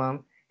wrestle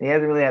him. He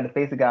hasn't really had to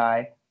face a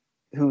guy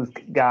who's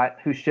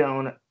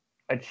shown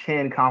a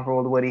chin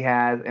comparable to what he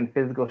has and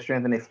physical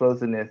strength and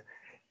explosiveness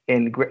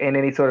in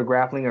any sort of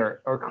grappling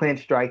or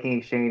clinch striking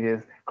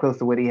exchanges close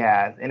to what he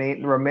has. And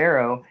in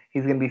Romero,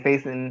 he's going to be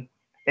facing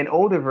an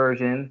older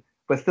version,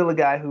 but still a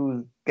guy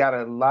who's got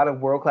a lot of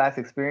world-class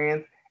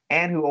experience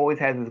and who always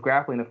has his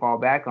grappling to fall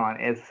back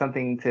on as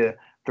something to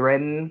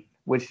threaten,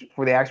 which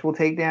for the actual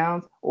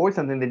takedowns, or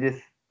something that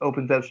just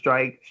opens up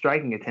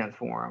striking attempts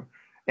for him.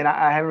 And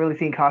I haven't really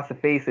seen Costa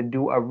face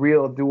a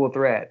real dual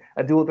threat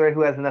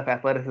who has enough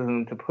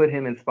athleticism to put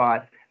him in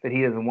spots that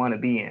he doesn't want to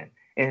be in,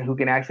 and who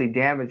can actually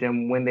damage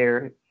him when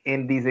they're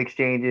in these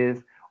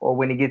exchanges or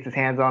when he gets his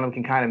hands on him,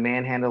 can kind of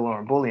manhandle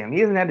or bully him. He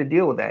hasn't had to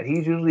deal with that.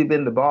 He's usually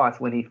been the boss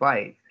when he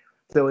fights.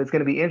 So it's going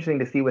to be interesting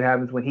to see what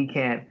happens when he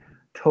can't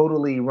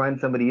totally run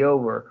somebody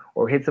over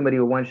or hit somebody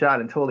with one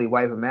shot and totally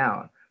wipe him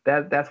out.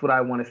 That's what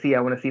I want to see.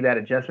 I want to see that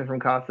adjustment from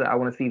Costa. I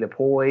want to see the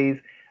poise.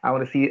 I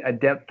want to see a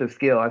depth of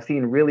skill. I've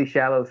seen really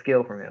shallow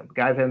skill from him.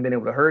 Guys haven't been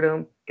able to hurt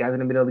him. Guys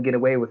haven't been able to get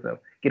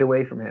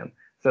away from him.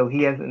 So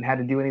he hasn't had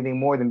to do anything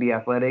more than be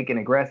athletic and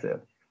aggressive.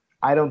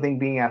 I don't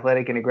think being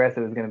athletic and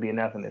aggressive is going to be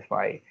enough in this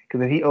fight.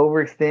 Because if he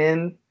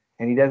overextends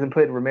and he doesn't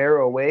put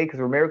Romero away, because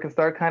Romero can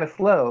start kind of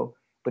slow,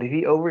 but if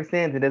he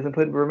overextends and doesn't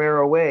put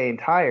Romero away and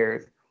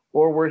tires,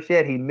 or worse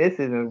yet, he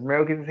misses and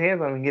Romero gets his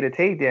hands on him and get a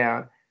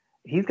takedown,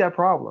 he's got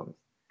problems.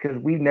 Because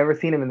we've never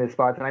seen him in those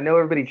spots. And I know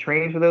everybody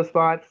trains for those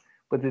spots,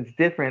 but it's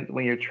different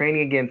when you're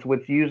training against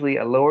what's usually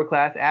a lower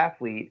class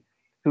athlete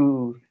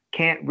who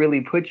can't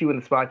really put you in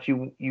the spots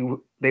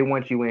they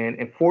want you in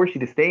and force you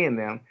to stay in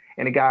them.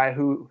 and a guy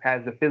who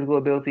has the physical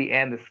ability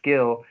and the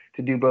skill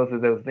to do both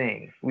of those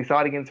things. We saw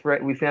it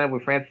we seen it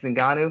with Francis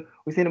Ngannou.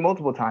 We've seen it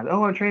multiple times.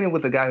 Oh, I'm training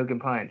with a guy who can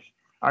punch.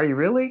 Are you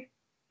really?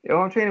 Oh,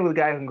 I'm training with a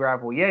guy who can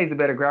grapple. Yeah, he's a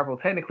better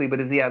grappler technically, but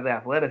does he have the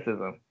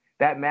athleticism?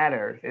 That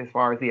matters as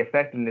far as the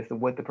effectiveness of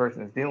what the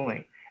person is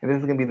doing. And this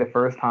is going to be the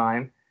first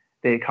time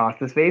that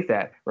Costa's faced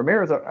that.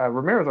 Romero's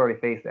already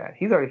faced that.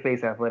 He's already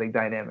faced athletic,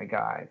 dynamic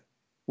guys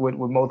with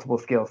multiple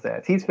skill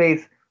sets. He's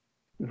faced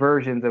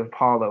versions of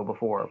Paulo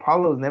before.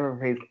 Paulo's never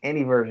faced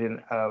any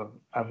version of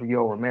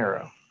Yoel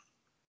Romero.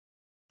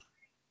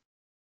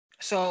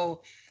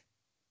 So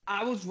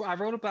I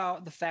wrote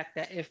about the fact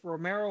that if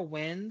Romero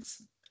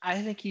wins,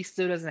 I think he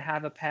still doesn't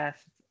have a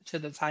path to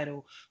the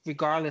title,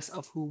 regardless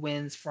of who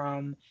wins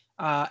from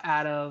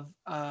out of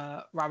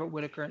Robert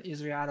Whitaker and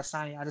Israel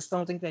Adesanya. I just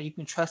don't think that you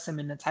can trust him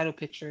in the title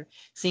picture,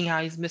 seeing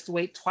how he's missed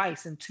weight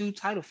twice in 2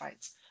 title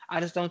fights. I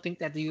just don't think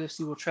that the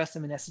UFC will trust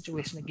him in that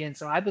situation again.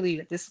 So I believe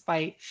that this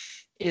fight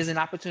is an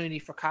opportunity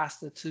for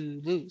Costa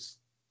to lose.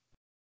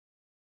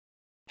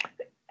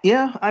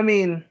 Yeah, I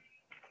mean,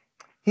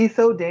 he's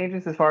so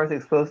dangerous as far as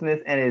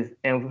explosiveness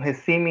and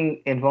his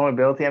seeming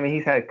invulnerability. I mean,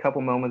 he's had a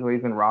couple moments where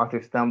he's been rocked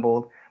or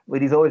stumbled,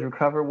 but he's always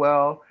recovered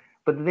well.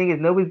 But the thing is,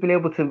 nobody's been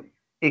able to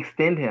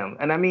extend him.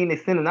 And I mean,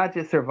 extend him, not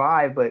just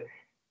survive, but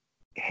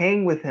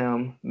hang with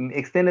him,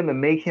 extend him and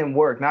make him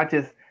work, not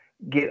just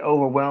get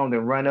overwhelmed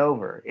and run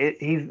over.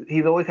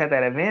 He's always had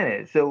that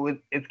advantage. So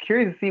it's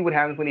curious to see what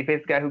happens when he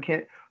faces a guy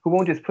who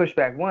won't just push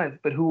back once,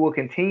 but who will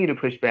continue to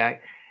push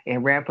back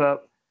and ramp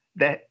up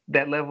that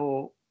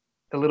level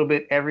a little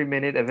bit every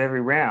minute of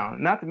every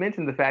round. Not to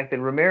mention the fact that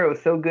Romero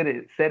is so good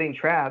at setting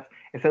traps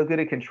and so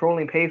good at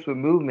controlling pace with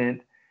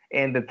movement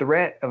and the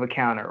threat of a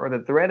counter or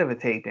the threat of a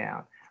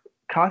takedown.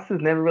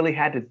 Costa's never really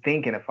had to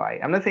think in a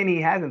fight. I'm not saying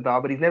he hasn't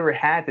thought, but he's never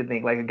had to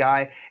think. Like, a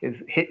guy is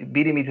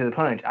beating me to the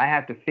punch. I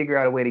have to figure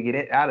out a way to get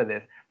it out of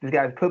this. This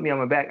guy's put me on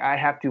my back. I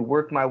have to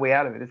work my way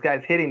out of it. This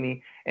guy's hitting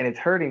me and it's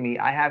hurting me.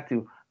 I have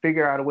to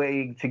figure out a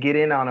way to get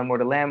in on him or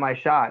to land my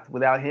shots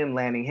without him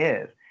landing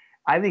his.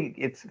 I think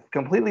it's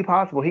completely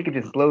possible he could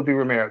just blow through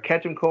Romero,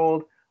 catch him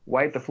cold,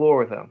 wipe the floor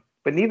with him.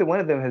 But neither one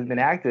of them has been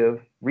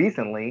active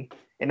recently,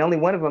 and only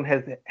one of them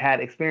has had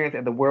experience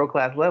at the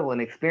world-class level.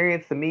 And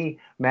experience to me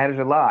matters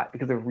a lot,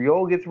 because if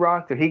Yoel gets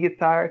rocked or he gets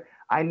tired,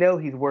 I know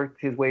he's worked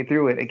his way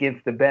through it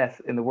against the best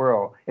in the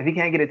world. If he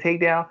can't get a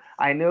takedown,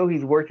 I know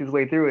he's worked his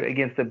way through it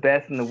against the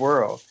best in the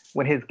world.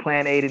 When his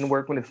plan A didn't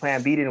work, when his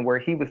plan B didn't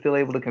work, he was still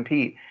able to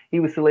compete. He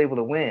was still able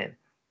to win.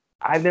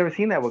 I've never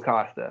seen that with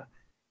Costa.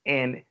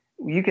 And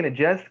you can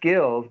adjust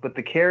skills, but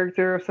the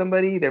character of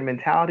somebody, their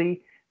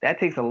mentality, that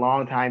takes a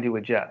long time to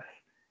adjust.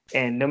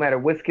 And no matter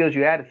what skills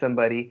you add to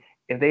somebody,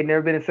 if they've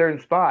never been in certain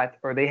spots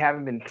or they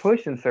haven't been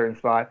pushed in certain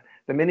spots,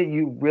 the minute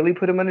you really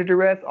put them under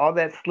duress, all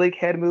that slick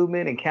head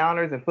movement and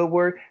counters and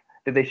footwork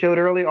that they showed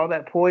earlier, all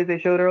that poise they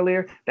showed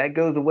earlier, that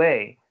goes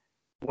away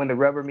when the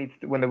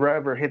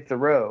rubber hits the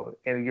road.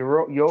 And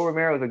Yoel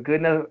Romero is a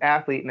good enough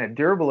athlete and a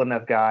durable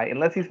enough guy.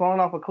 Unless he's falling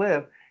off a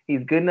cliff,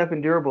 he's good enough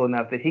and durable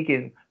enough that he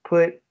can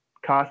put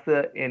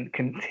Costa in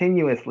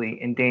continuously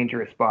in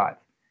dangerous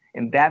spots.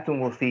 And that's when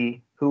we'll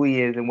see who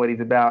he is and what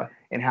he's about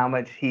and how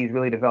much he's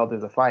really developed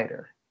as a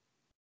fighter.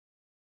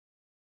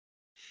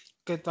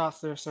 Good thoughts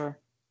there, sir.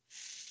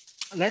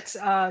 Let's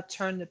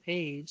turn the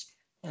page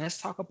and let's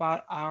talk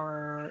about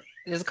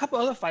there's a couple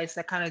other fights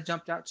that kind of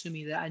jumped out to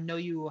me that I know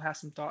you will have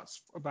some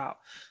thoughts about.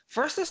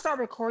 First, let's start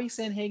with Corey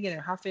Sandhagen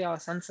and Raphael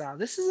Assunção.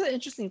 This is an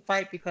interesting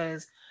fight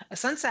because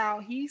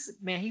Assunção, he's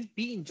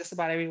beaten just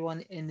about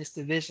everyone in this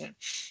division.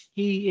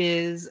 He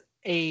is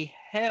a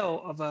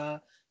hell of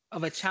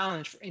a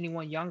challenge for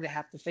anyone young to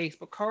have to face.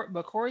 But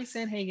Corey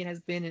Sandhagen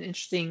has been an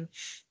interesting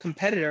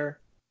competitor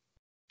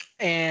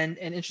and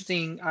an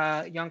interesting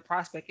young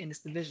prospect in this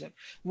division.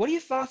 What are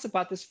your thoughts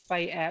about this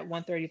fight at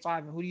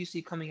 135, and who do you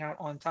see coming out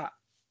on top?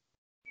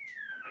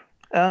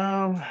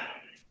 I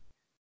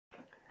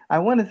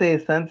want to say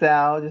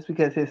Assunção just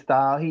because his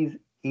style, he's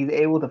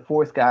able to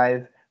force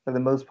guys for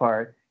the most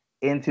part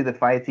into the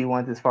fights he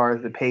wants, as far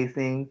as the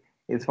pacing,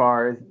 as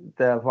far as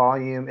the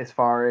volume, as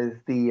far as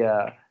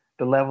the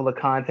level of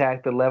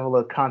contact, the level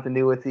of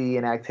continuity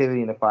and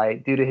activity in the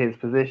fight, due to his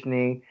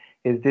positioning,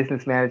 his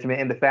distance management,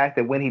 and the fact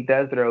that when he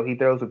does throw, he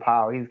throws with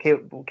power. He's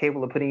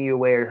capable of putting you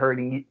away or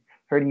hurting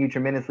you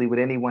tremendously with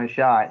any one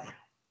shot.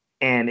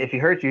 And if he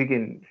hurts you, he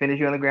can finish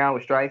you on the ground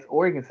with strikes,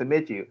 or he can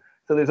submit you.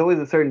 So there's always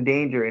a certain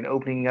danger in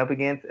opening up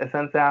against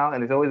Assunção,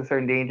 and there's always a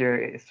certain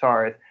danger as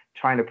far as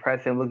trying to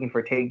press him, looking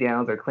for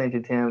takedowns or clinch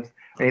attempts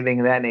or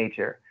anything of that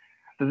nature.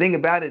 The thing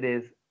about it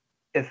is,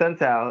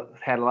 Assunção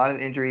had a lot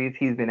of injuries.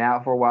 He's been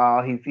out for a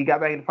while. He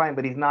got back into fighting,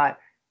 but he's not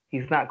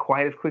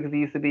quite as quick as he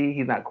used to be.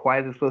 He's not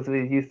quite as explosive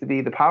as he used to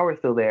be. The power is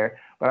still there,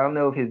 but I don't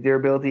know if his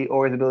durability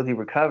or his ability to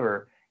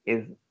recover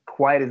is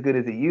quite as good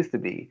as it used to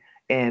be.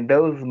 And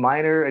those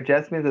minor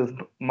adjustments,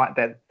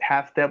 that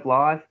half-step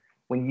loss,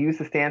 when you use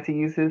the stance he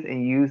uses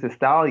and use the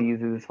style he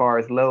uses as far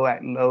as low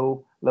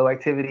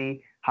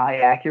activity, high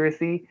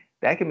accuracy,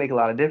 that can make a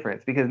lot of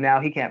difference, because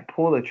now he can't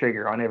pull the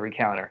trigger on every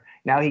counter.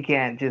 Now he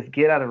can't just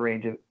get out of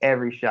range of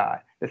every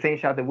shot. The same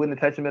shot that wouldn't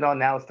have touched him at all,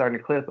 now it's starting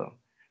to clip him.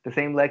 The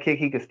same leg kick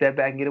he could step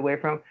back and get away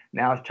from,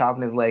 now it's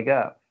chopping his leg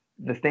up.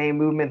 The same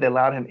movement that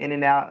allowed him in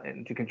and out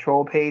and to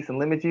control pace and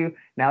limit you,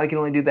 now he can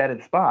only do that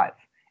in spots.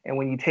 And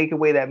when you take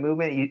away that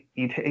movement,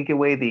 you take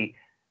away the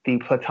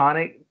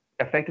platonic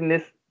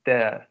effectiveness,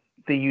 the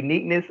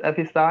uniqueness of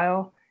his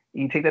style.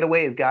 You take that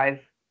away, as guys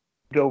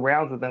go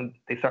rounds with him,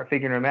 they start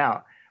figuring him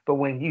out. But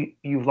when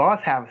you've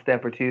lost half a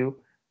step or two,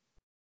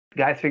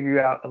 guys figure you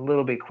out a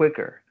little bit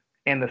quicker.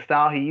 And the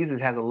style he uses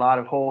has a lot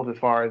of holes as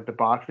far as the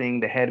boxing,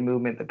 the head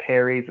movement, the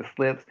parries, the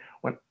slips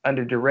when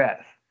under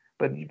duress.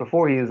 But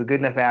before, he was a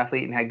good enough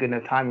athlete and had good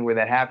enough timing where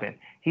that happened.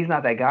 He's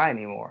not that guy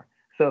anymore.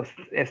 So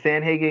if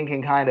Sandhagen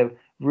can kind of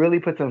really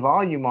put some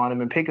volume on him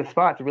and pick a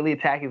spot to really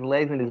attack his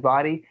legs and his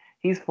body,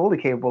 he's fully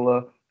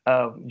capable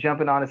of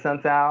jumping on a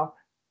Sun Tzu,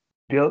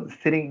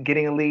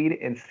 getting a lead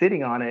and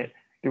sitting on it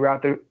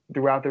throughout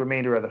the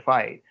remainder of the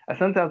fight. A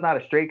Sun Tzu's not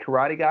a straight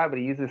karate guy, but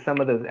he uses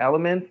some of those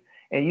elements.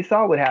 And you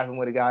saw what happened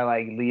with a guy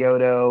like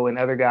Lyoto and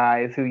other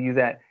guys who use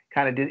that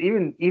kind of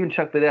even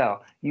Chuck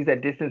Liddell use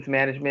that distance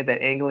management,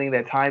 that angling,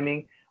 that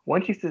timing.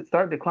 Once you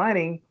start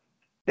declining,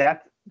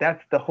 that's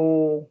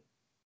the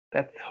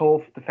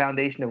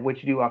foundation of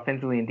what you do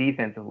offensively and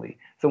defensively.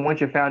 So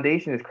once your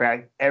foundation is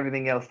cracked,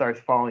 everything else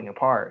starts falling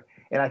apart.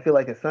 And I feel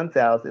like a Sun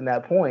Tzu's in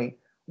that point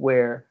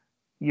where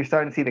you're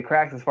starting to see the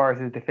cracks as far as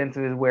his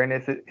defensive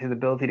awareness, his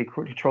ability to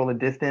control the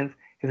distance,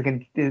 his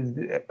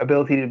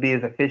ability to be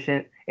as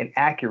efficient and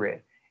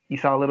accurate. You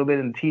saw a little bit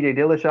in the TJ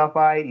Dillashaw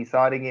fight. You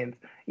saw it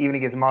even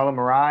against Marlon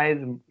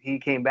Moraes. He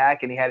came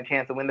back and he had a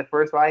chance to win the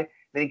first fight.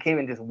 Then he came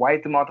and just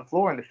wiped him off the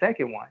floor in the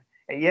second one.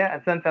 And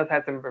yeah, Sun Tzu's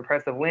had some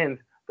impressive wins,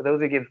 but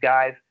those are against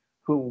guys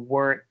who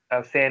weren't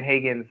of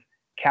Sandhagen's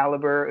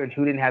caliber and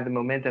who didn't have the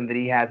momentum that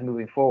he has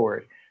moving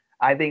forward.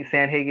 I think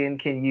Sandhagen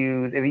can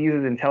if he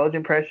uses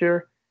intelligent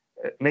pressure,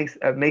 makes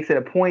it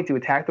a point to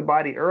attack the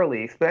body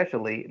early,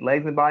 especially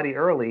legs and body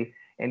early,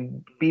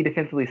 and be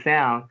defensively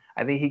sound.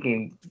 I think he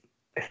can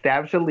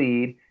establish a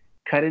lead,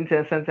 cut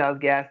into Sun Tzu's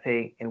gas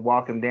tank, and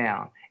walk him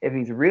down. If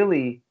he's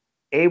really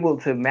able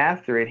to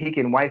master it, he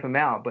can wipe him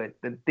out. But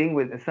the thing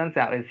with Sun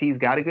Tzu is he's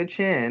got a good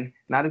chin,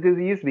 not as good as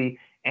he used to be,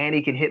 and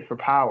he can hit for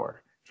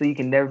power. So you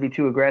can never be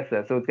too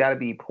aggressive. So it's got to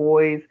be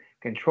poise,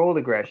 controlled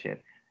aggression.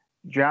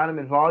 Drown him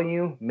in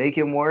volume, make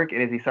him work,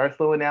 and as he starts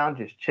slowing down,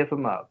 just chip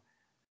him up.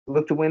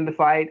 Look to win the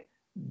fight.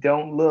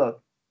 Don't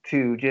look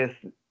to just,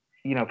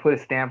 put a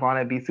stamp on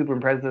it, be super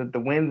impressive. The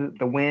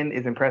win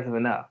is impressive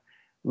enough.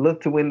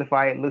 Look to win the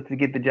fight. Look to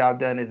get the job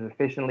done as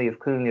efficiently, as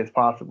cleanly as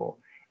possible.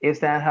 If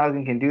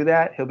Sandhagen can do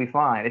that, he'll be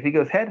fine. If he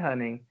goes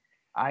headhunting,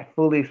 I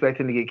fully expect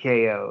him to get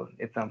KO'd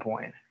at some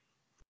point.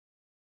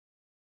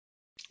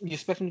 You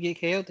expect him to get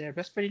KO'd there?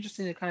 That's pretty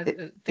interesting to kind of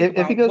think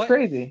about. If he goes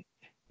crazy.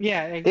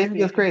 Yeah, exactly. If he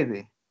goes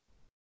crazy.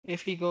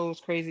 If he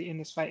goes crazy in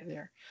this fight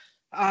there.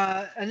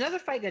 Another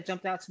fight that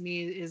jumped out to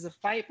me is a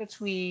fight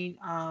between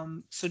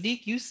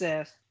Sodiq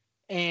Yusuff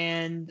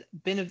and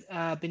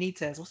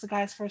Benitez. What's the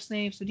guy's first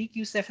name? Sodiq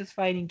Yusuff is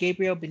fighting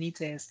Gabriel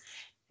Benitez.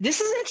 This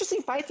is an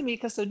interesting fight to me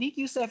because Sodiq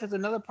Yusuff is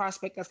another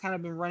prospect that's kind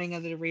of been running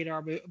under the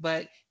radar,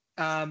 but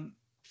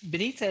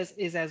Benitez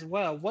is as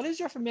well. What is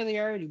your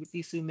familiarity with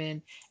these two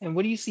men, and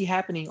what do you see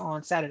happening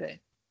on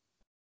Saturday?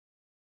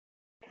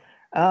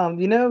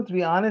 To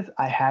be honest,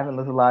 I haven't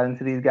looked a lot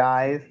into these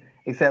guys,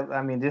 except,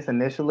 just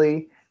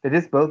initially, they're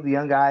just both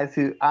young guys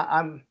who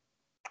I'm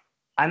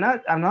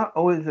not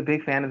always a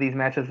big fan of these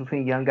matchups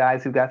between young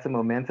guys who got some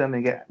momentum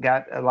and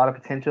got a lot of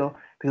potential,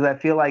 because I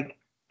feel like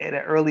at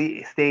an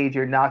early stage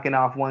you're knocking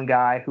off one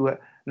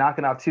of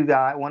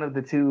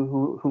the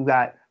two who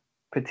got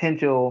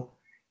potential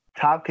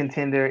top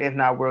contender, if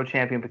not world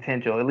champion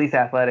potential, at least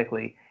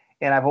athletically.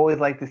 And I've always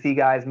liked to see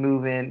guys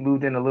moved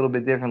in a little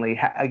bit differently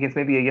against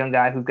maybe a young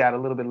guy who's got a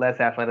little bit less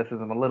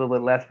athleticism, a little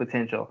bit less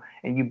potential,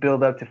 and you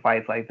build up to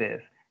fights like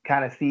this.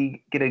 Kind of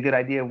get a good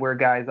idea of where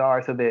guys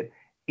are, so that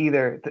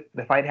either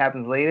the fight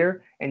happens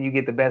later and you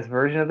get the best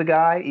version of the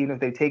guy, even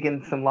if they've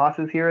taken some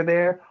losses here or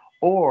there,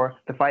 or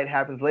the fight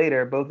happens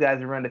later, both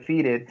guys are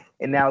undefeated,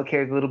 and now it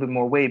carries a little bit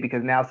more weight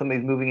because now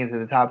somebody's moving into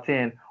the top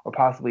 10 or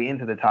possibly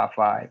into the top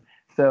 5.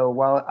 So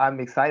while I'm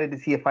excited to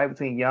see a fight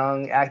between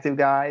young, active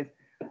guys,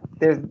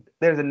 there's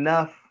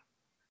enough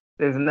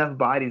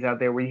bodies out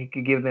there where you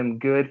could give them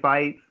good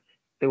fights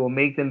that will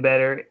make them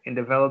better and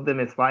develop them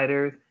as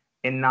fighters,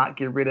 and not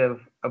get rid of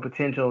a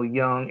potential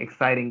young,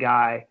 exciting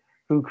guy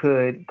who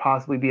could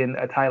possibly be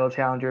a title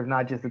challenger, if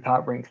not just a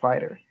top-ranked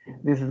fighter.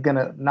 This is going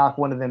to knock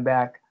one of them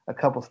back a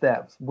couple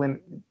steps. When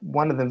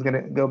one of them is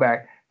going to go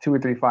back 2 or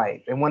 3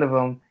 fights, and one of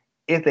them,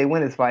 if they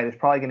win this fight, is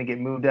probably going to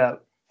get moved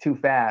up too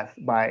fast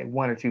by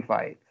 1 or 2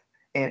 fights,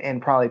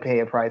 and probably pay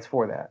a price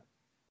for that.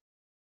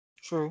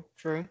 True.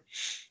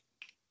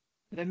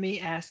 Let me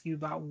ask you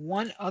about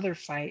one other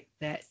fight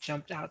that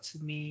jumped out to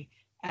me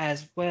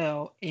as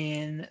well,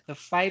 in the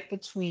fight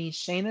between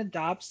Shayna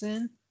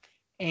Dobson,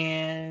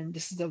 and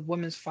this is the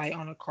women's fight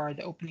on the card,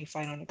 the opening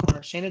fight on the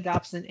card. Shayna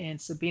Dobson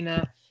and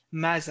Sabina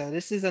Mazo.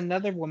 This is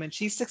another woman.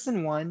 She's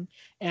 6-1,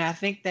 and I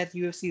think that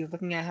UFC is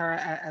looking at her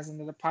as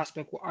another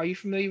prospect. Are you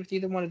familiar with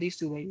either one of these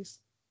two ladies?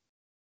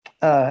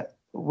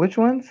 Which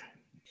ones?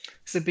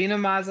 Sabina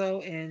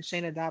Mazo and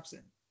Shayna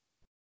Dobson.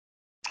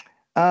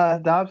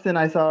 Dobson,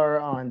 I saw her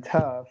on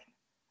Tough.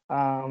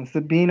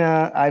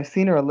 Sabina, I've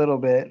seen her a little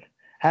bit.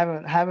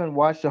 Haven't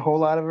watched a whole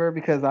lot of her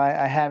because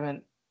I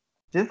haven't,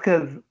 just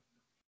because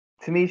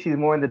to me she's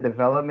more in the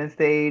development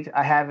stage.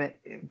 I haven't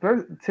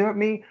to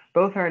me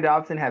both her and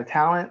Dobson have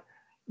talent,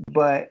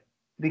 but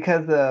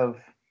because of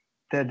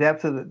the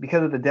depth of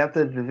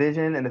the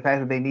division and the fact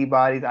that they need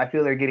bodies, I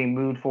feel they're getting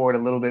moved forward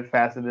a little bit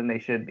faster than they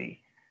should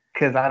be.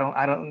 Because I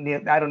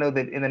don't know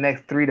that in the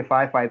next 3 to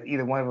 5 fights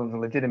either one of them is a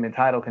legitimate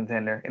title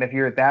contender. And if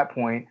you're at that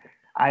point,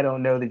 I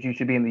don't know that you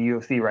should be in the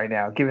UFC right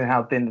now, given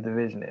how thin the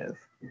division is.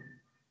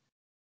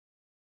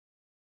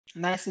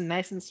 Nice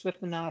and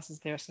swift analysis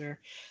there, sir.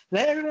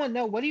 Let everyone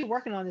know, what are you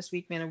working on this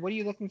week, man, and what are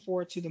you looking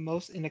forward to the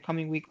most in the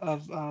coming week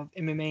of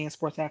MMA and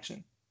sports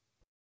action?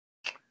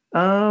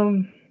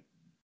 Um,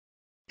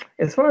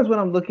 as far as what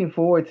I'm looking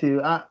forward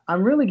to,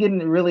 I'm really getting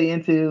really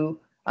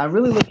into. I'm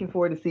really looking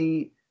forward to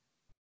see.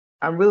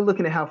 I'm really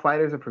looking at how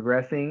fighters are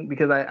progressing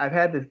because I've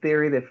had this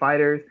theory that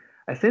fighters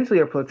essentially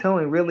are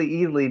plateauing really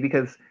easily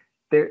because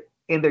they're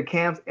in their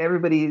camps.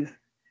 Everybody's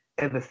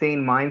at the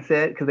same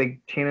mindset because they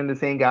train under the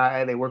same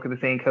guy, they work with the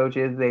same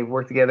coaches, they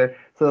work together.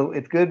 So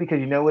it's good because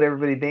you know what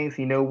everybody thinks,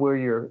 you know where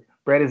your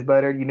bread is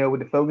buttered, you know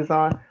what to focus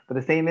on. But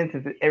the same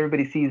instance,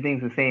 everybody sees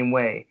things the same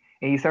way,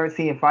 and you start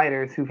seeing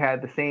fighters who've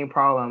had the same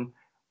problem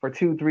for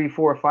 2, 3,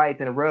 4 fights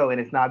in a row,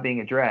 and it's not being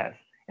addressed.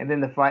 And then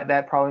the fight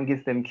that problem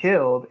gets them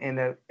killed in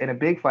a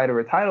big fight or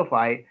a title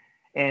fight.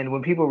 And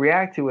when people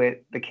react to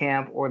it, the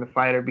camp or the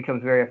fighter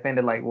becomes very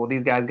offended, like, well,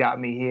 these guys got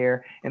me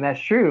here. And that's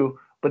true,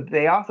 but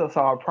they also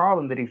saw a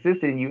problem that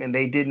existed in you and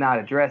they did not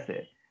address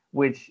it.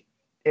 Which,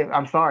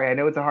 I'm sorry, I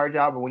know it's a hard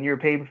job, but when you're a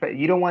paid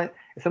professional, you don't want,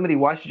 if somebody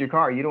washes your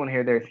car, you don't want to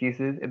hear their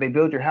excuses. If they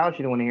build your house,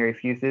 you don't want to hear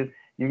excuses.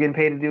 You're getting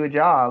paid to do a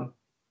job.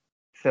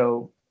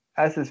 So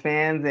us as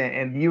fans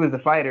and you as a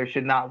fighter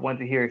should not want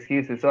to hear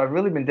excuses. So I've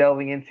really been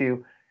delving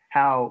into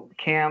how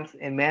camps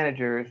and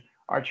managers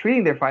are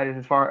treating their fighters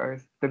as far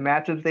as the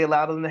matchups they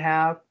allow them to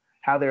have,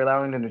 how they're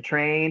allowing them to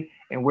train,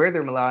 and where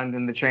they're allowing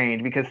them to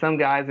train. Because some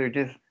guys are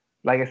just,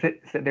 like I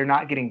said, they're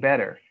not getting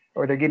better,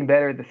 or they're getting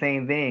better at the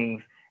same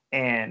things.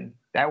 And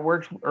that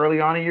works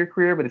early on in your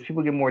career, but as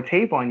people get more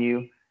tape on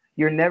you,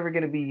 you're never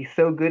going to be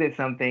so good at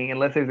something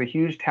unless there's a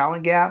huge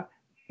talent gap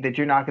that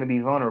you're not going to be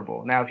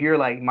vulnerable. Now, if you're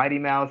like Mighty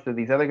Mouse to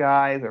these other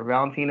guys or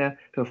Valentina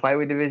to the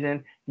flyweight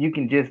division, you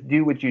can just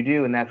do what you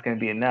do, and that's going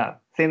to be enough.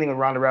 Same thing with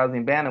Ronda Rousey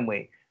and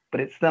bantamweight.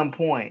 But at some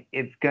point,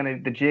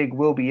 the jig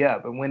will be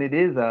up, and when it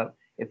is up,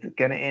 it's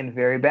gonna end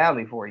very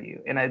badly for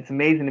you. And it's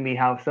amazing to me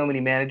how so many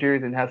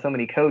managers and how so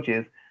many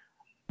coaches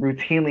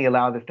routinely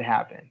allow this to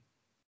happen.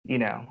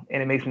 And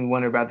it makes me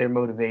wonder about their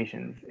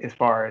motivations as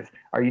far as,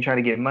 are you trying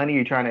to get money, are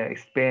you trying to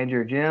expand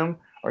your gym,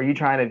 or are you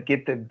trying to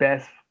get the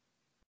best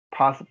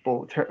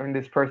possible, turn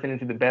this person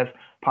into the best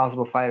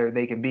possible fighter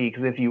they can be?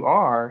 Because if you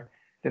are,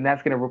 then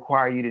that's going to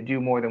require you to do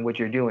more than what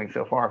you're doing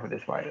so far for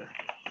this fighter.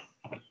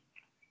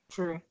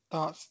 True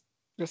thoughts.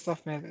 Good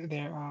stuff, man.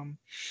 There.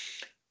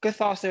 Good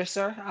thoughts there,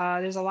 sir.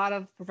 There's a lot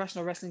of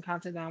professional wrestling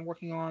content that I'm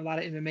working on, a lot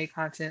of MMA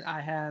content. I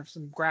have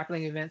some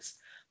grappling events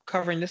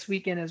covering this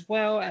weekend as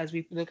well as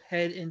we look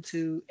ahead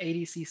into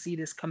ADCC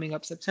this coming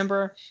up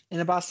September in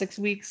about 6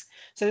 weeks.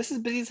 So this is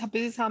busy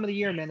time of the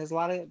year, man. There's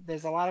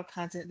a lot of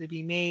content to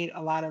be made,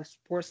 a lot of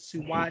sports to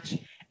watch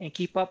and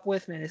keep up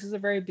with, man. This is a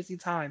very busy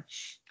time.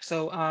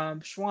 So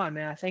Schwan,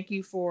 man, I thank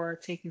you for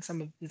taking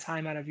some of the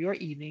time out of your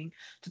evening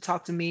to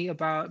talk to me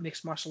about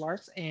mixed martial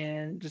arts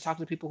and to talk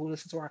to people who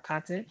listen to our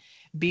content.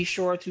 Be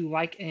sure to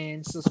like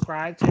and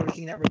subscribe to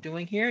everything that we're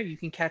doing here. You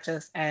can catch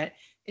us at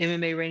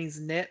MMA Ratings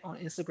Net on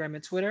Instagram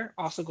and Twitter.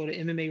 Also go to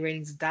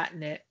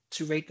MMAratings.net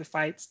to rate the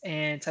fights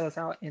and tell us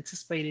how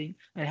anticipating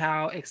and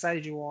how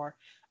excited you are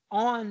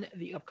on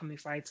the upcoming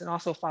fights. And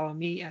also follow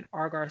me at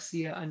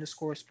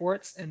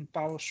rgarcia_sports and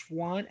follow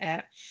Schwan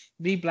at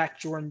the Black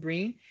Jordan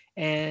Breen.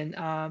 And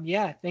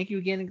thank you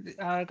again,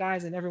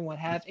 guys, and everyone.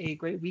 Have a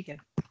great weekend.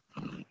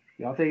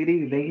 Y'all take it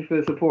easy. Thank you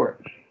for the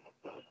support.